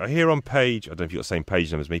manoeuvring. Here on page, I don't know if you've got the same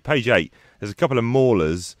page number as me, page 8, there's a couple of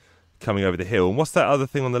maulers coming over the hill. And what's that other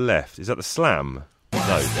thing on the left? Is that the slam?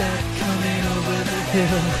 No. Is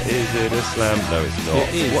it a slam? No, it's not.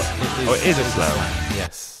 It is. It is a slam.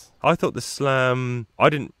 Yes. I thought the slam...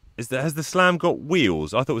 Has the slam got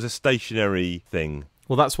wheels? I thought it was a stationary thing.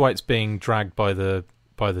 Well, that's why it's being dragged by the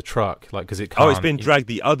truck, because it can't... Oh, it's been dragged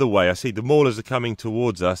the other way. I see. The maulers are coming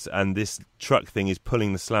towards us, and this truck thing is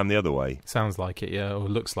pulling the slam the other way. Sounds like it, yeah, or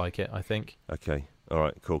looks like it, I think. Okay, all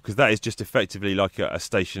right, cool. Because that is just effectively like a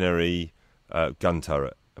stationary gun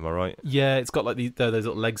turret. Am I right? Yeah, it's got like those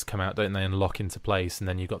little legs come out, don't they, and lock into place, and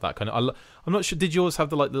then you've got that kind of... I'm not sure, did yours have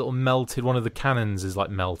the little melted... One of the cannons is like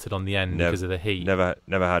melted on the end because of the heat? Never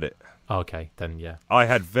had it. Oh, okay, then yeah. I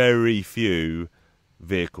had very few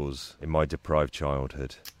vehicles in my deprived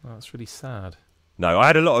childhood. Oh, that's really sad. No, I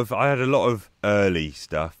had a lot of early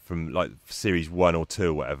stuff from like series 1 or 2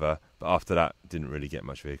 or whatever, but after that didn't really get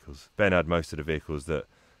much vehicles. Ben had most of the vehicles that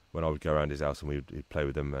when I would go around his house and we'd play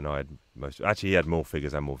with them, and I had most. Actually, he had more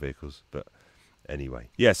figures and more vehicles, but anyway.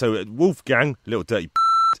 Yeah, so Wolfgang, little dirty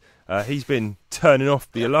he's been turning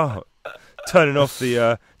off the alarm, turning off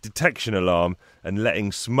the detection alarm and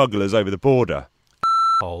letting smugglers over the border.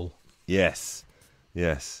 Hole. Yes.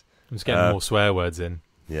 I'm just getting more swear words in.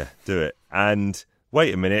 Yeah, do it. And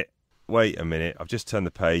wait a minute. I've just turned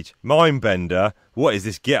the page. Mindbender, what is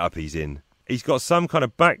this get-up he's in? He's got some kind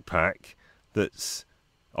of backpack that's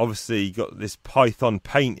obviously got this python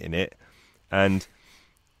paint in it, and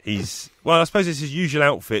he's... Well, I suppose it's his usual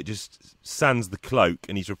outfit, just sans the cloak,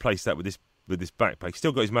 and he's replaced that with this backpack. He's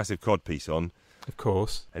still got his massive codpiece on. Of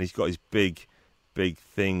course. And he's got his big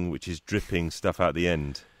thing, which is dripping stuff out the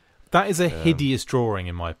end. That is a hideous drawing,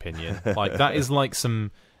 in my opinion. Like, that is like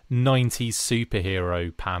some 90s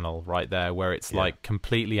superhero panel right there, where it's like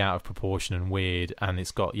completely out of proportion and weird, and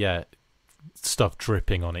it's got stuff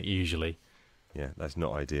dripping on it usually. Yeah, that's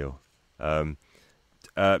not ideal.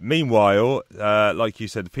 Meanwhile, like you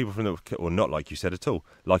said, the people from the... Or not like you said at all.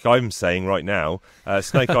 Like I'm saying right now,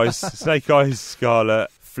 Snake Eyes, Scarlet,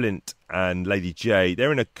 Flint, and Lady J,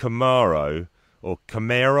 they're in a Camaro... Or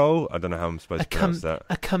Camaro, I don't know how I'm supposed to pronounce that.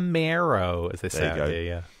 A Camaro, as they say out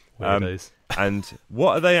here, yeah. And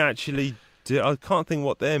what are they actually do? I can't think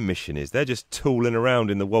what their mission is. They're just tooling around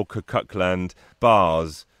in the Wolkekuckuckland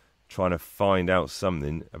bars trying to find out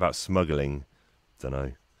something about smuggling. Don't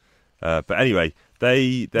know. But anyway,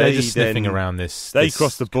 they're just sniffing around this. They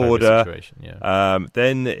cross the border.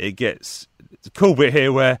 Then it gets a cool bit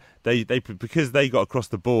here where they because they got across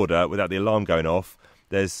the border without the alarm going off.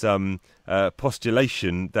 There's some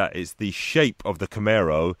postulation that it's the shape of the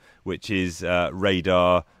Camaro, which is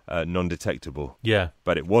radar non-detectable. Yeah.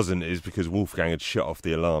 But it wasn't. It was because Wolfgang had shut off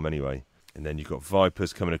the alarm anyway. And then you've got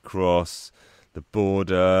Vipers coming across the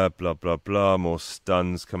border, blah, blah, blah, more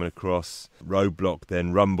stuns coming across. Roadblock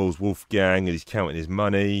then rumbles Wolfgang and he's counting his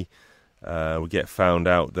money. We get found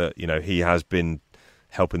out that, he has been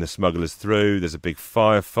helping the smugglers through. There's a big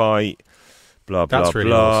firefight, blah, blah, That's really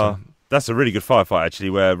blah. Awesome. That's a really good firefight, actually,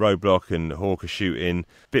 where Roadblock and Hawk are shooting.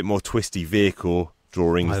 Bit more twisty vehicle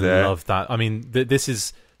drawings there. I love that. I mean, this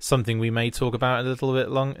is something we may talk about a little bit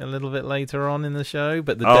later on in the show.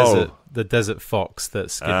 But the desert fox that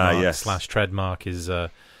Skidmark / Treadmark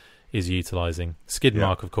is utilising.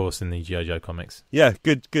 Skidmark, of course, in the G.I. Joe comics. Yeah,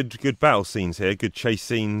 good battle scenes here. Good chase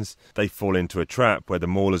scenes. They fall into a trap where the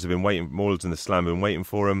Maulers and the Slam have been waiting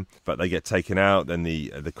for them, but they get taken out. Then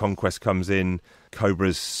the Conquest comes in.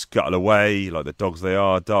 Cobras scuttle away like the dogs they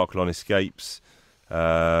are. Darklon escapes,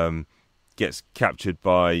 gets captured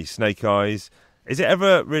by Snake Eyes. Is it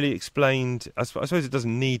ever really explained? I suppose it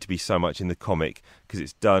doesn't need to be so much in the comic because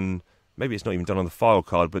it's done. Maybe it's not even done on the file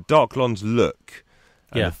card. But Darklon's look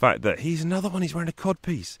and the fact that he's another one. He's wearing a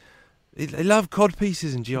codpiece. They love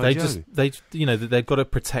codpieces in G.I. Joe. They've got to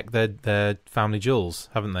protect their family jewels,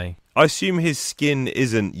 haven't they? I assume his skin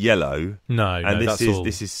isn't yellow. No,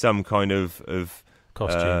 this is some kind of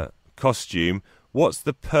costume. What's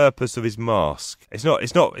the purpose of his mask? It's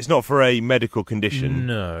not for a medical condition.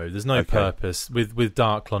 No, there's no purpose. With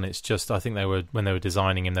Darklon, it's just I think when they were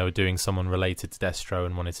designing him, they were doing someone related to Destro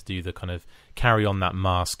and wanted to do the kind of carry on that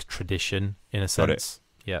mask tradition in a sense.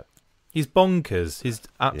 Yeah, he's bonkers. He's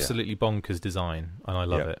absolutely bonkers design, and I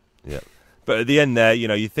love it. Yeah. But at the end there,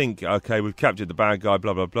 you think, okay, we've captured the bad guy,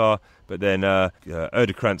 blah, blah, blah. But then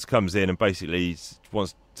Erdekrantz comes in and basically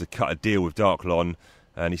wants to cut a deal with Darklon.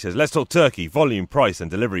 And he says, let's talk turkey, volume, price, and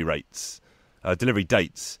delivery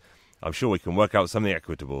dates. I'm sure we can work out something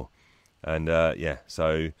equitable. And,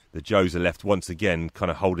 so the Joes are left once again kind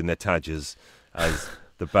of holding their tadgers as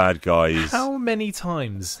the bad guys. How many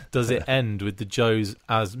times does it end with the Joes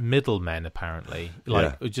as middlemen, apparently?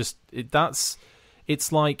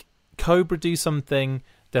 It's like Cobra do something,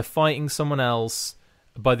 they're fighting someone else.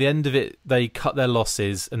 By the end of it, they cut their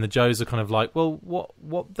losses, and the Joes are kind of like, "Well,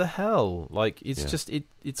 what the hell?" Like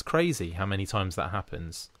it's crazy how many times that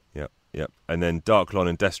happens. Yeah. And then Darklon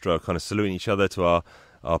and Destro are kind of saluting each other to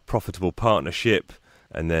our profitable partnership,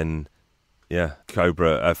 and then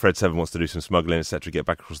Cobra, Fred 7 wants to do some smuggling, etc., get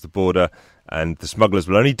back across the border, and the smugglers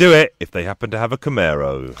will only do it if they happen to have a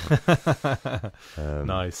Camaro.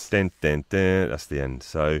 Nice. That's the end.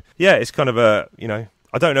 So, it's kind of a,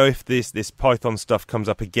 I don't know if this Python stuff comes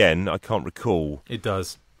up again. I can't recall. It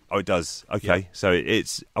does. Oh, it does. Okay, Yeah. so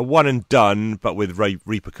it's a one and done, but with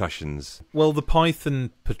repercussions. Well, the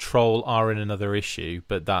Python Patrol are in another issue,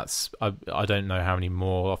 but that's I don't know how many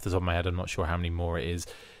more off the top of my head. I'm not sure how many more it is.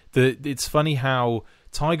 It's funny how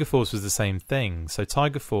Tiger Force was the same thing. So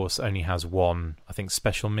Tiger Force only has one, I think,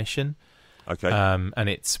 special mission. Okay. And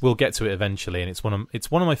we'll get to it eventually, and it's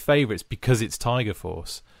one of my favourites because it's Tiger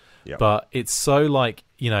Force. Yep. But it's so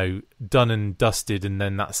done and dusted, and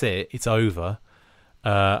then that's it. It's over.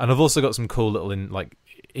 And I've also got some cool little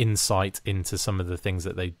insight into some of the things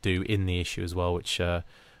that they do in the issue as well, which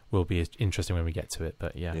will be interesting when we get to it.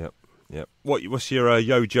 But yeah. Yep. What's your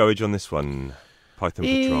Joage on this one? Python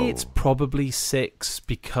Patrol. It's probably 6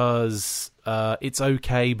 because it's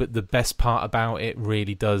okay, but the best part about it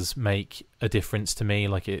really does make a difference to me,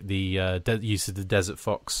 the use of the Desert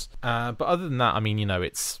Fox. But other than that, I mean,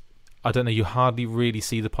 I don't know. You hardly really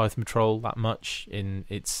see the Python Patrol that much.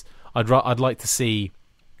 I'd like to see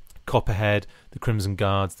Copperhead, the Crimson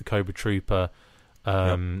Guards, the Cobra Trooper,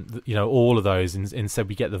 all of those. Instead,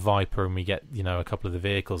 we get the Viper and we get a couple of the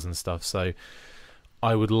vehicles and stuff. So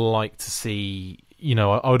I would like to see.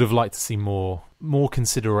 I would have liked to see more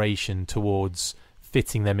consideration towards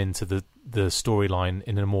fitting them into the storyline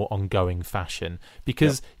in a more ongoing fashion.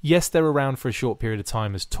 Because yes, they're around for a short period of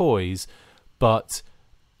time as toys, but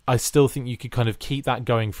I still think you could kind of keep that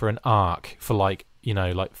going for an arc for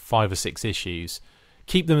 5 or 6 issues.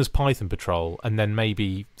 Keep them as Python Patrol, and then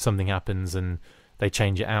maybe something happens and they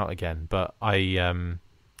change it out again. But I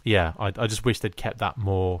just wish they'd kept that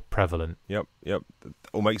more prevalent. Yep.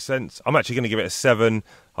 All makes sense. I'm actually going to give it a 7.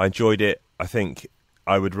 I enjoyed it. I think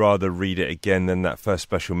I would rather read it again than that first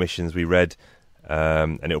Special Missions we read,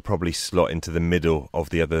 and it'll probably slot into the middle of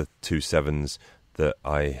the other 2 7s that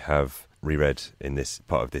I have reread in this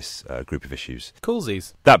part of this group of issues.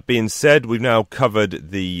 Coolsies. That being said, we've now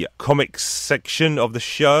covered the comics section of the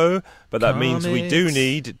show, but that means we do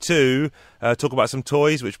need to talk about some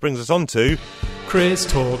toys, which brings us on to Chris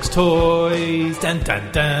Talks Toys. Dun,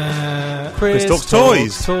 dun, dun. Chris Talks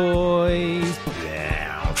Toys. Toys.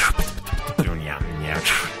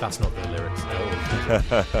 That's not the lyrics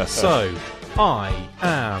at all. So, I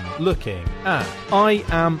am looking at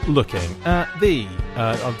the...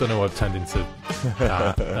 I don't know why I've turned into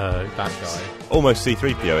that guy. Almost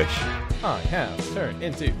C-3PO-ish. I have turned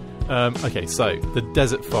into... okay, so the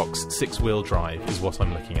Desert Fox 6-wheel drive is what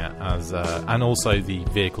I'm looking at, and also the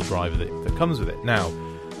vehicle driver that comes with it. Now,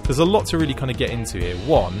 there's a lot to really kind of get into here.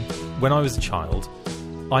 One, when I was a child,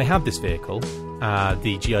 I had this vehicle,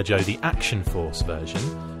 the G.I. Joe, the Action Force version.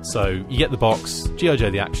 So you get the box, G.I. Joe,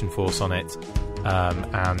 the Action Force on it,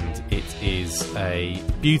 and it is a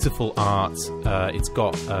beautiful art. It's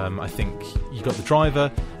got, I think, you got the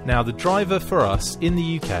driver. Now, the driver for us in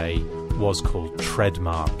the UK was called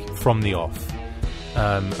Treadmark from the off.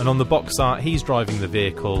 And on the box art, he's driving the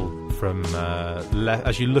vehicle from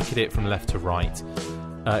as you look at it from left to right.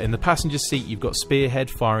 In the passenger seat, you've got Spearhead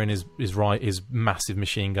firing his massive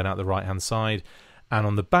machine gun out the right-hand side. And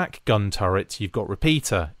on the back gun turret, you've got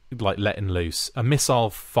Repeater, letting loose. A missile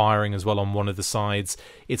firing as well on one of the sides.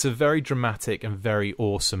 It's a very dramatic and very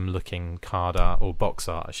awesome-looking card art, or box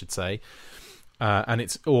art, I should say. And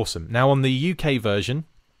it's awesome. Now, on the UK version,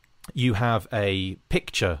 you have a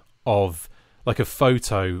picture of, a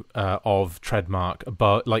photo of Treadmark,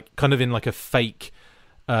 but kind of in a fake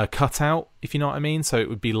cutout, if you know what I mean. So it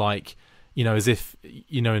would be as if,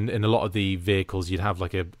 in a lot of the vehicles, you'd have a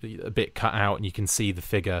bit cut out and you can see the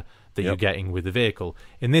figure that you're getting with the vehicle.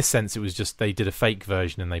 In this sense, it was just they did a fake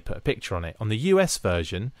version and they put a picture on it. On the US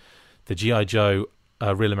version, the G.I. Joe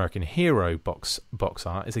Real American Hero box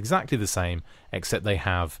art is exactly the same, except they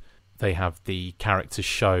have the character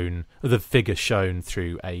shown, or the figure shown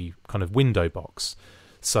through a kind of window box.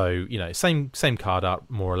 So, same card art,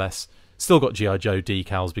 more or less. Still got G.I. Joe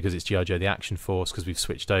decals because it's G.I. Joe the Action Force, because we've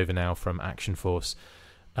switched over now from Action Force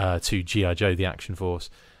to G.I. Joe the Action Force.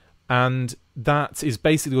 And that is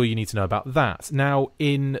basically all you need to know about that. Now,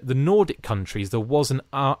 in the Nordic countries, there was an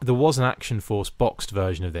Action Force boxed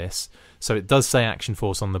version of this. So it does say Action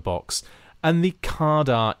Force on the box. And the card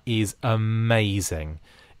art is amazing.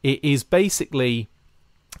 It is basically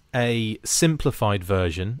a simplified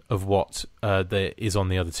version of what there is on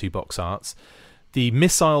the other 2 box arts. The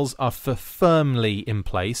missiles are firmly in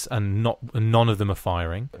place, and none of them are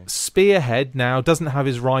firing. Spearhead now doesn't have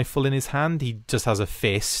his rifle in his hand; he just has a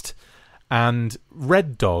fist, And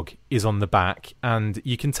Red Dog is on the back, and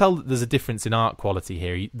you can tell that there's a difference in art quality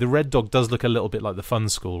here. The Red Dog does look a little bit like the Fun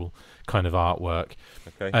School kind of artwork.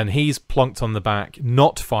 Okay. And he's plonked on the back,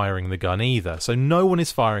 not firing the gun either. So no one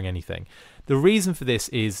is firing anything. The reason for this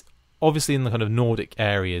is, obviously in the kind of Nordic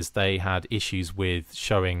areas, they had issues with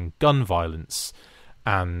showing gun violence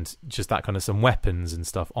and just that kind of some weapons and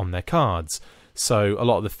stuff on their cards. So a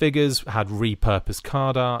lot of the figures had repurposed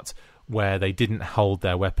card art where they didn't hold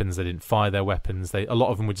their weapons, they didn't fire their weapons. A lot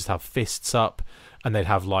of them would just have fists up, and they'd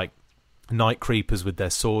have like night creepers with their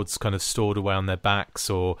swords kind of stored away on their backs,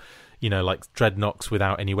 or like dreadnoks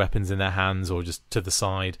without any weapons in their hands or just to the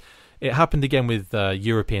side. It happened again with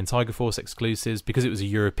European Tiger Force exclusives, because it was a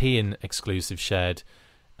European exclusive shared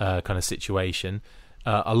kind of situation.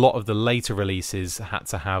 A lot of the later releases had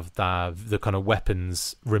to have the kind of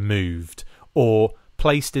weapons removed or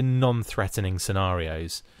placed in non-threatening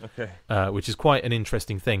scenarios, which is quite an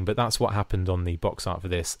interesting thing. But that's what happened on the box art for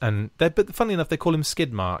this. But funnily enough, they call him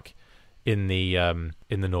Skidmark in the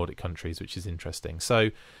Nordic countries, which is interesting. So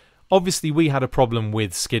obviously we had a problem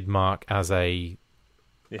with Skidmark as I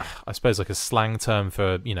suppose like a slang term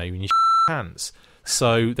for when you pants.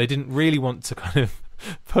 So they didn't really want to kind of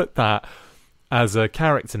put that as a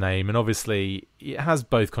character name, and obviously it has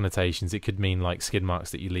both connotations. It could mean like skid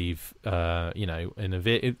marks that you leave, in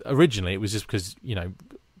a originally it was just because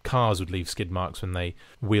cars would leave skid marks when they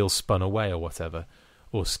wheels spun away or whatever,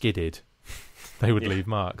 or skidded. They would leave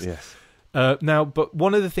marks. Yes. Now, but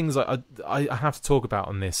one of the things I have to talk about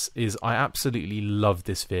on this is I absolutely love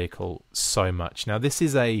this vehicle so much. Now, this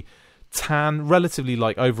is a tan, relatively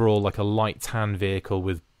overall a light tan vehicle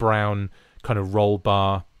with brown kind of roll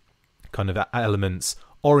bar kind of elements,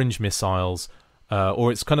 orange missiles,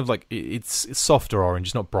 or it's kind of like it's softer orange,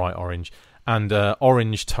 it's not bright orange, and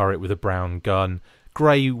orange turret with a brown gun,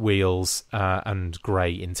 grey wheels, and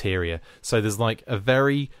grey interior. So there's a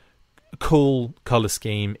very cool colour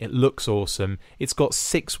scheme. It looks awesome. It's got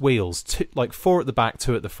 6 wheels, 4 at the back,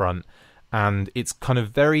 2 at the front, and it's kind of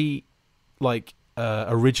very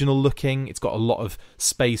original looking. It's got a lot of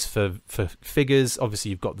space for figures.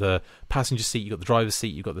 Obviously you've got the passenger seat, you've got the driver's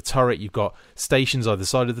seat, you've got the turret, you've got stations either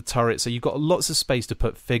side of the turret, so you've got lots of space to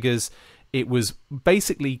put figures. It was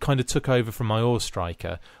basically kind of took over from my Ore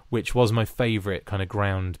Striker, which was my favourite kind of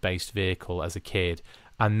ground based vehicle as a kid,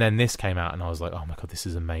 and then this came out and I was like, oh my god, this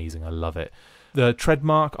is amazing, I love it. The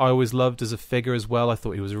Treadmark I always loved as a figure as well. I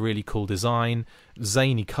thought he was a really cool design,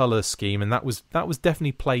 zany colour scheme, and that was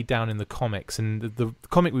definitely played down in the comics. And the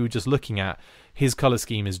comic we were just looking at, his colour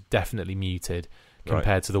scheme is definitely muted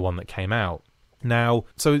compared to the one that came out. Now,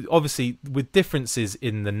 so obviously with differences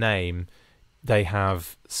in the name, they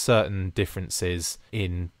have certain differences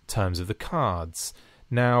in terms of the cards.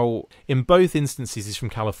 Now, in both instances, he's from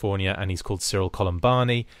California and he's called Cyril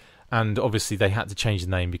Columbani. And obviously they had to change the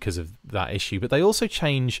name because of that issue. But they also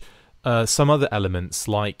change some other elements,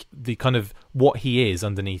 like the kind of what he is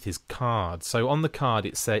underneath his card. So on the card,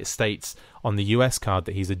 it states on the US card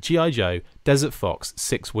that he's a G.I. Joe Desert Fox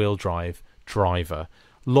 6-wheel drive driver.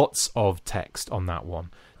 Lots of text on that one.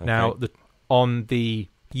 Okay. Now, on the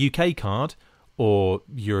UK card, or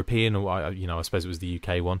European, or I suppose it was the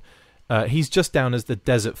UK one, he's just down as the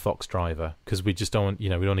Desert Fox driver, because we just don't want, we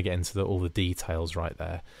don't want to get into all the details right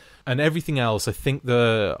there. And everything else, I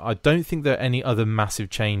don't think there are any other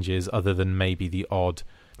massive changes other than maybe the odd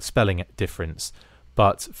spelling difference.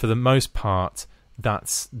 But for the most part,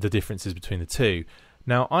 that's the differences between the two.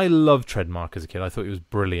 Now, I loved Treadmark as a kid. I thought he was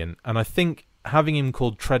brilliant. And I think having him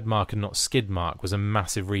called Treadmark and not Skidmark was a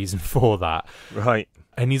massive reason for that. Right.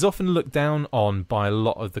 And he's often looked down on by a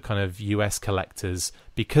lot of the kind of US collectors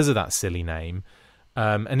because of that silly name.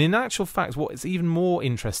 And in actual fact, what is even more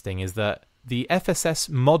interesting is that the FSS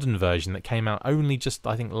modern version that came out only just,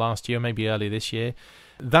 I think, last year, maybe earlier this year,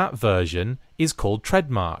 that version is called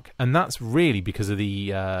Treadmark. And that's really because of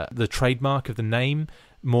the trademark of the name,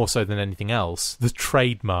 more so than anything else. The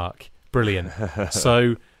trademark. Brilliant.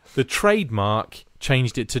 So the trademark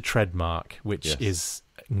changed it to Treadmark, which is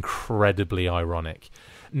incredibly ironic.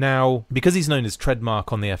 Now, because he's known as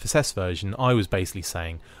Treadmark on the FSS version, I was basically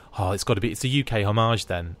saying, it's a UK homage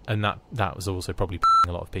then, and that was also probably pissing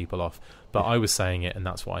a lot of people off. But I was saying it, and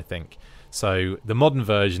that's what I think. So the modern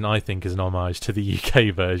version, I think, is an homage to the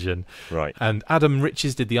UK version. Right. And Adam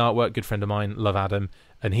Riches did the artwork, good friend of mine, love Adam,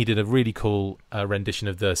 and he did a really cool rendition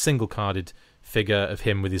of the single-carded figure of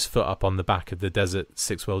him with his foot up on the back of the Desert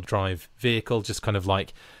 6-wheel drive vehicle, just kind of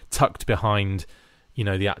tucked behind,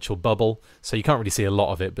 the actual bubble. So you can't really see a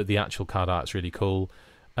lot of it, but the actual card art's really cool.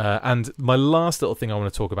 And my last little thing I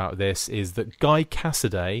want to talk about this is that Guy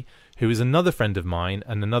Cassaday, who is another friend of mine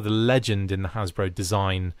and another legend in the Hasbro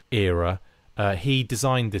design era, he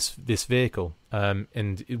designed this vehicle.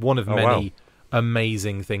 And one of many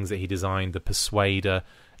amazing things that he designed, the Persuader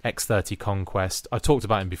X30 Conquest. I talked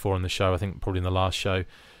about him before on the show, I think probably in the last show,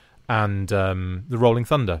 and the Rolling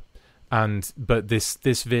Thunder. But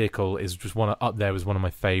this vehicle is just up there was one of my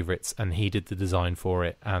favourites, and he did the design for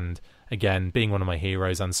it. And again, being one of my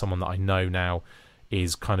heroes and someone that I know now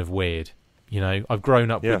is kind of weird. You know, I've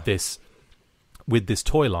grown up with this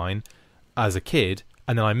toy line as a kid,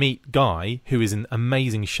 and then I meet Guy, who is in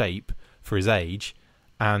amazing shape for his age,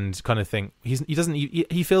 and kind of think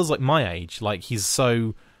he feels like my age, like he's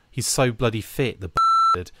so bloody fit, the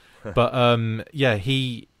bastard. But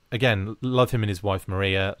he. Again, love him and his wife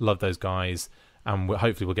Maria. Love those guys, and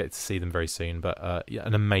hopefully we'll get to see them very soon. But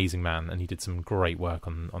an amazing man, and he did some great work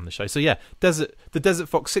on the show. So yeah, the Desert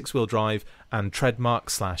Fox 6-wheel drive and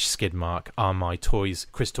Treadmark/Skidmark are my toys,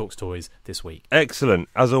 Chris Talks toys this week. Excellent,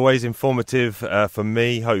 as always, informative for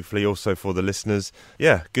me. Hopefully also for the listeners.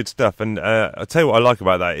 Yeah, good stuff. And I'll tell you what I like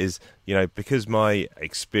about that is, you know, because my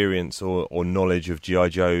experience or knowledge of G.I.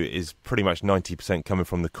 Joe is pretty much 90% coming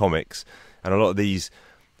from the comics, and a lot of these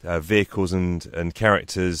vehicles and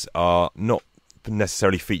characters are not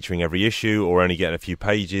necessarily featuring every issue or only getting a few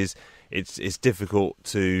pages. It's difficult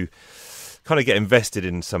to kind of get invested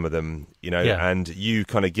in some of them, you know. Yeah. And you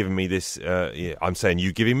kind of giving me this. I'm saying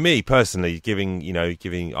you giving me personally,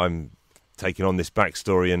 I'm taking on this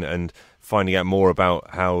backstory and finding out more about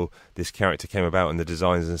how this character came about and the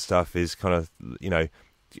designs and stuff is kind of, you know,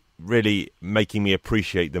 really making me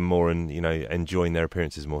appreciate them more and, you know, enjoying their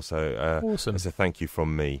appearances more. So awesome. That's a thank you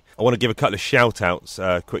from me. I want to give a couple of shout outs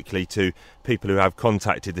quickly to people who have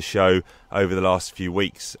contacted the show over the last few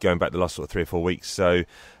weeks, going back the last sort of 3 or 4 weeks. So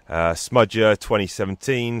Smudger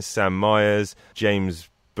 2017, Sam Myers, James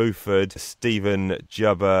Buford, Stephen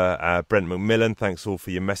Jubber, Brent McMillan, thanks all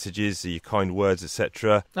for your messages, your kind words,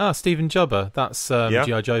 etc. Stephen Jubber, that's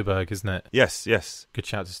G.I. Joe Berg, isn't it? Yes. Good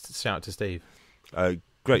shout out to Steve.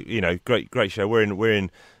 Great, you know, great show. We're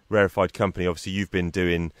in rarefied company. Obviously, you've been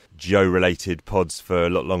doing Joe-related pods for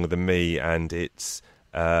a lot longer than me, and it's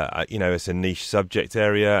you know, it's a niche subject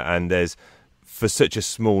area, and there's, for such a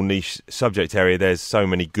small niche subject area, there's so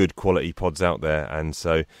many good quality pods out there, and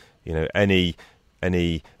so, you know, any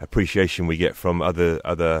appreciation we get from other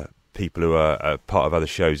people who are part of other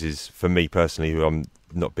shows is, for me personally, who I'm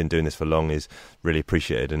not been doing this for long, is really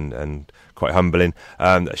appreciated and quite humbling.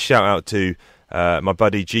 A shout out to my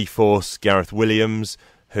buddy G-Force, Gareth Williams,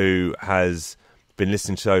 who has been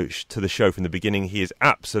listening to the show from the beginning. He is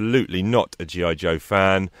absolutely not a G.I. Joe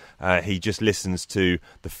fan. He just listens to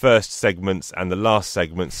the first segments and the last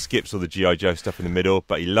segments, skips all the G.I. Joe stuff in the middle,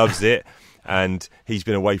 but he loves it. And he's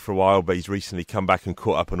been away for a while, but he's recently come back and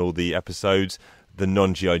caught up on all the episodes, the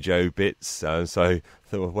non-G.I. Joe bits. So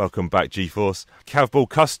welcome back, G-Force. Cavball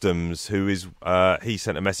Customs, who is he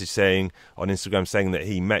sent a message saying on Instagram saying that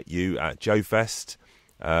he met you at Joe Fest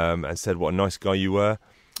and said what a nice guy you were.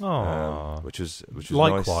 Which was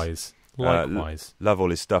likewise. Nice. Likewise. Love all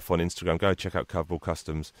his stuff on Instagram. Go check out Cavball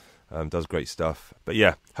Customs. Does great stuff. But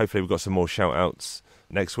yeah, hopefully we've got some more shout outs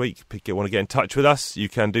next week. If you want to get in touch with us, you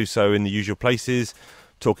can do so in the usual places.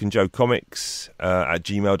 Talking Joe Comics at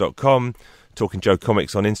gmail.com, Talking Joe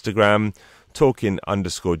Comics on Instagram,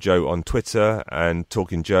 Talking_Joe on Twitter, and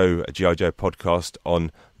Talking Joe, a G.I. Joe podcast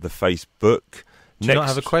on the Facebook. Do you not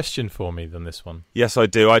have a question for me than this one? Yes, I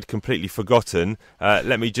do. I'd completely forgotten.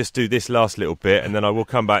 Let me just do this last little bit, and then I will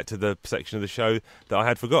come back to the section of the show that I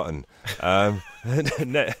had forgotten.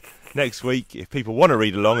 Next week, if people want to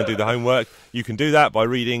read along and do the homework, you can do that by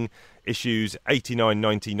reading issues 89,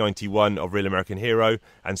 90, 91 of Real American Hero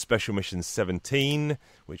and Special Mission 17,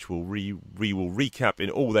 which we will recap in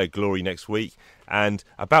all their glory next week. And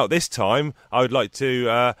about this time, I would like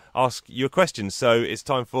to ask you a question. So it's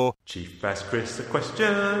time for Chief Ask Chris a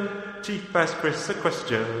question. Chief Ask Chris a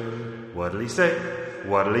question. What'll he say?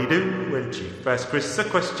 What'll he do when Chief asks Chris a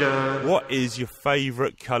question? What is your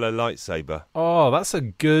favourite colour lightsaber? Oh, that's a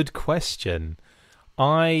good question. Can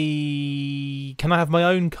I have my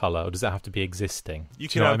own colour, or does it have to be existing? You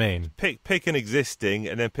know what I mean? Pick an existing,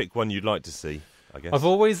 and then pick one you'd like to see, I guess. I've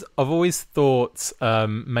always thought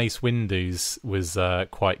Mace Windu's was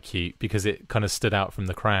quite cute because it kind of stood out from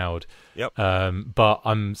the crowd. Yep. But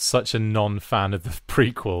I'm such a non-fan of the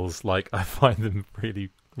prequels. Like, I find them really,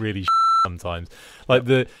 really sometimes. Like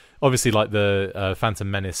obviously the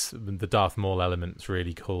Phantom Menace, the Darth Maul element's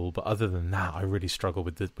really cool, but other than that, I really struggle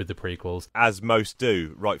with the prequels. As most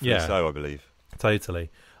do, rightfully so, I believe.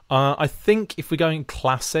 Totally. I think if we're going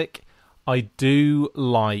classic, I do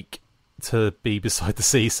like to be beside the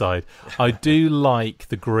seaside. I do like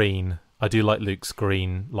the green. I do like Luke's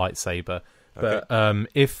green lightsaber. Okay. But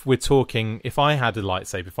if we're talking, if I had a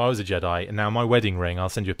lightsaber, if I was a Jedi, and now my wedding ring, I'll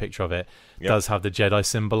send you a picture of it, does have the Jedi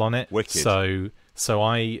symbol on it. Wicked. So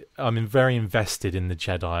I'm very invested in the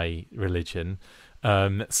Jedi religion.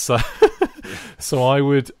 So I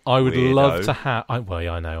would Weirdo. love to have. I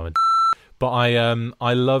know. But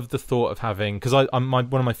I love the thought of having, because one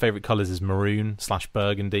of my favorite colours is maroon /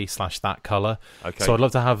 burgundy / that colour. Okay. So I'd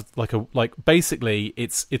love to have basically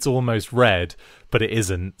it's almost red, but it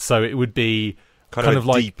isn't. So it would be kind of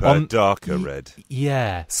like deeper, darker red.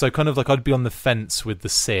 Yeah. So kind of like I'd be on the fence with the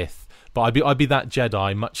Sith, but I'd be that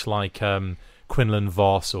Jedi, much like Quinlan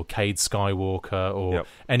Vos or Cade Skywalker or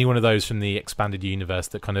any one of those from the expanded universe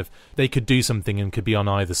that kind of they could do something and could be on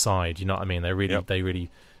either side. You know what I mean? They really.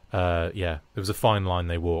 There was a fine line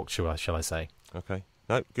they walked, shall I say. Okay.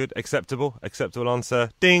 No, good. Acceptable answer.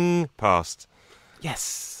 Ding! Passed.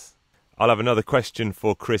 Yes. I'll have another question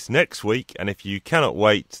for Chris next week, and if you cannot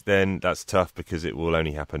wait, then that's tough because it will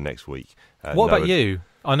only happen next week. What about you?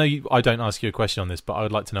 I know I don't ask you a question on this, but I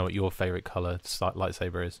would like to know what your favourite colour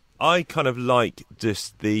lightsaber is. I kind of like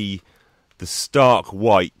just the stark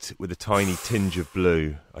white with a tiny tinge of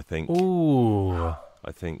blue, I think. Ooh.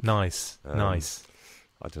 I think. Nice.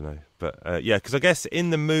 I don't know. But, because I guess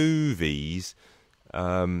in the movies,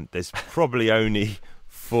 there's probably only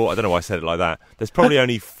 4... I don't know why I said it like that. There's probably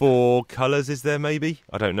only 4 colours, is there, maybe?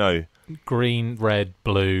 I don't know. Green, red,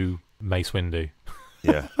 blue, Mace Windu.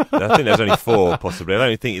 Yeah. I think there's only 4, possibly. I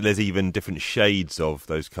don't think there's even different shades of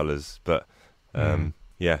those colours. But,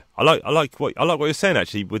 yeah. I like what you're saying,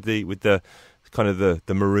 actually, with the kind of the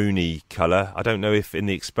maroony colour. I don't know if in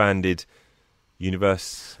the expanded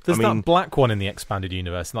universe. There's that black one in the expanded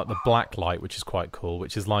universe, like the black light, which is quite cool.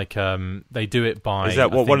 Which is like they do it by. Is that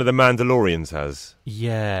what one of the Mandalorians has?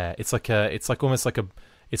 Yeah, it's almost like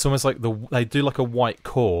they do like a white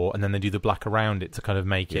core and then they do the black around it to kind of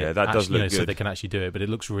make it. Yeah, that does look good. So they can actually do it, but it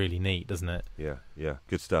looks really neat, doesn't it? Yeah,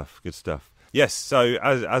 good stuff. Yes, so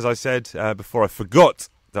as I said before, I forgot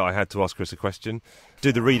that I had to ask Chris a question.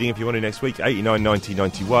 Do the reading if you want to next week, 89, 90,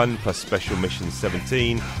 91, plus special mission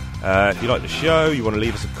 17. If you like the show, you want to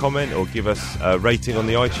leave us a comment or give us a rating on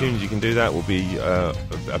the iTunes, you can do that. We'll be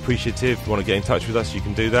appreciative. If you want to get in touch with us, you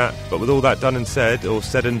can do that. But with all that done and said, or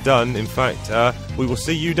said and done, in fact, we will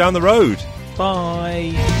see you down the road.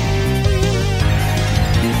 Bye.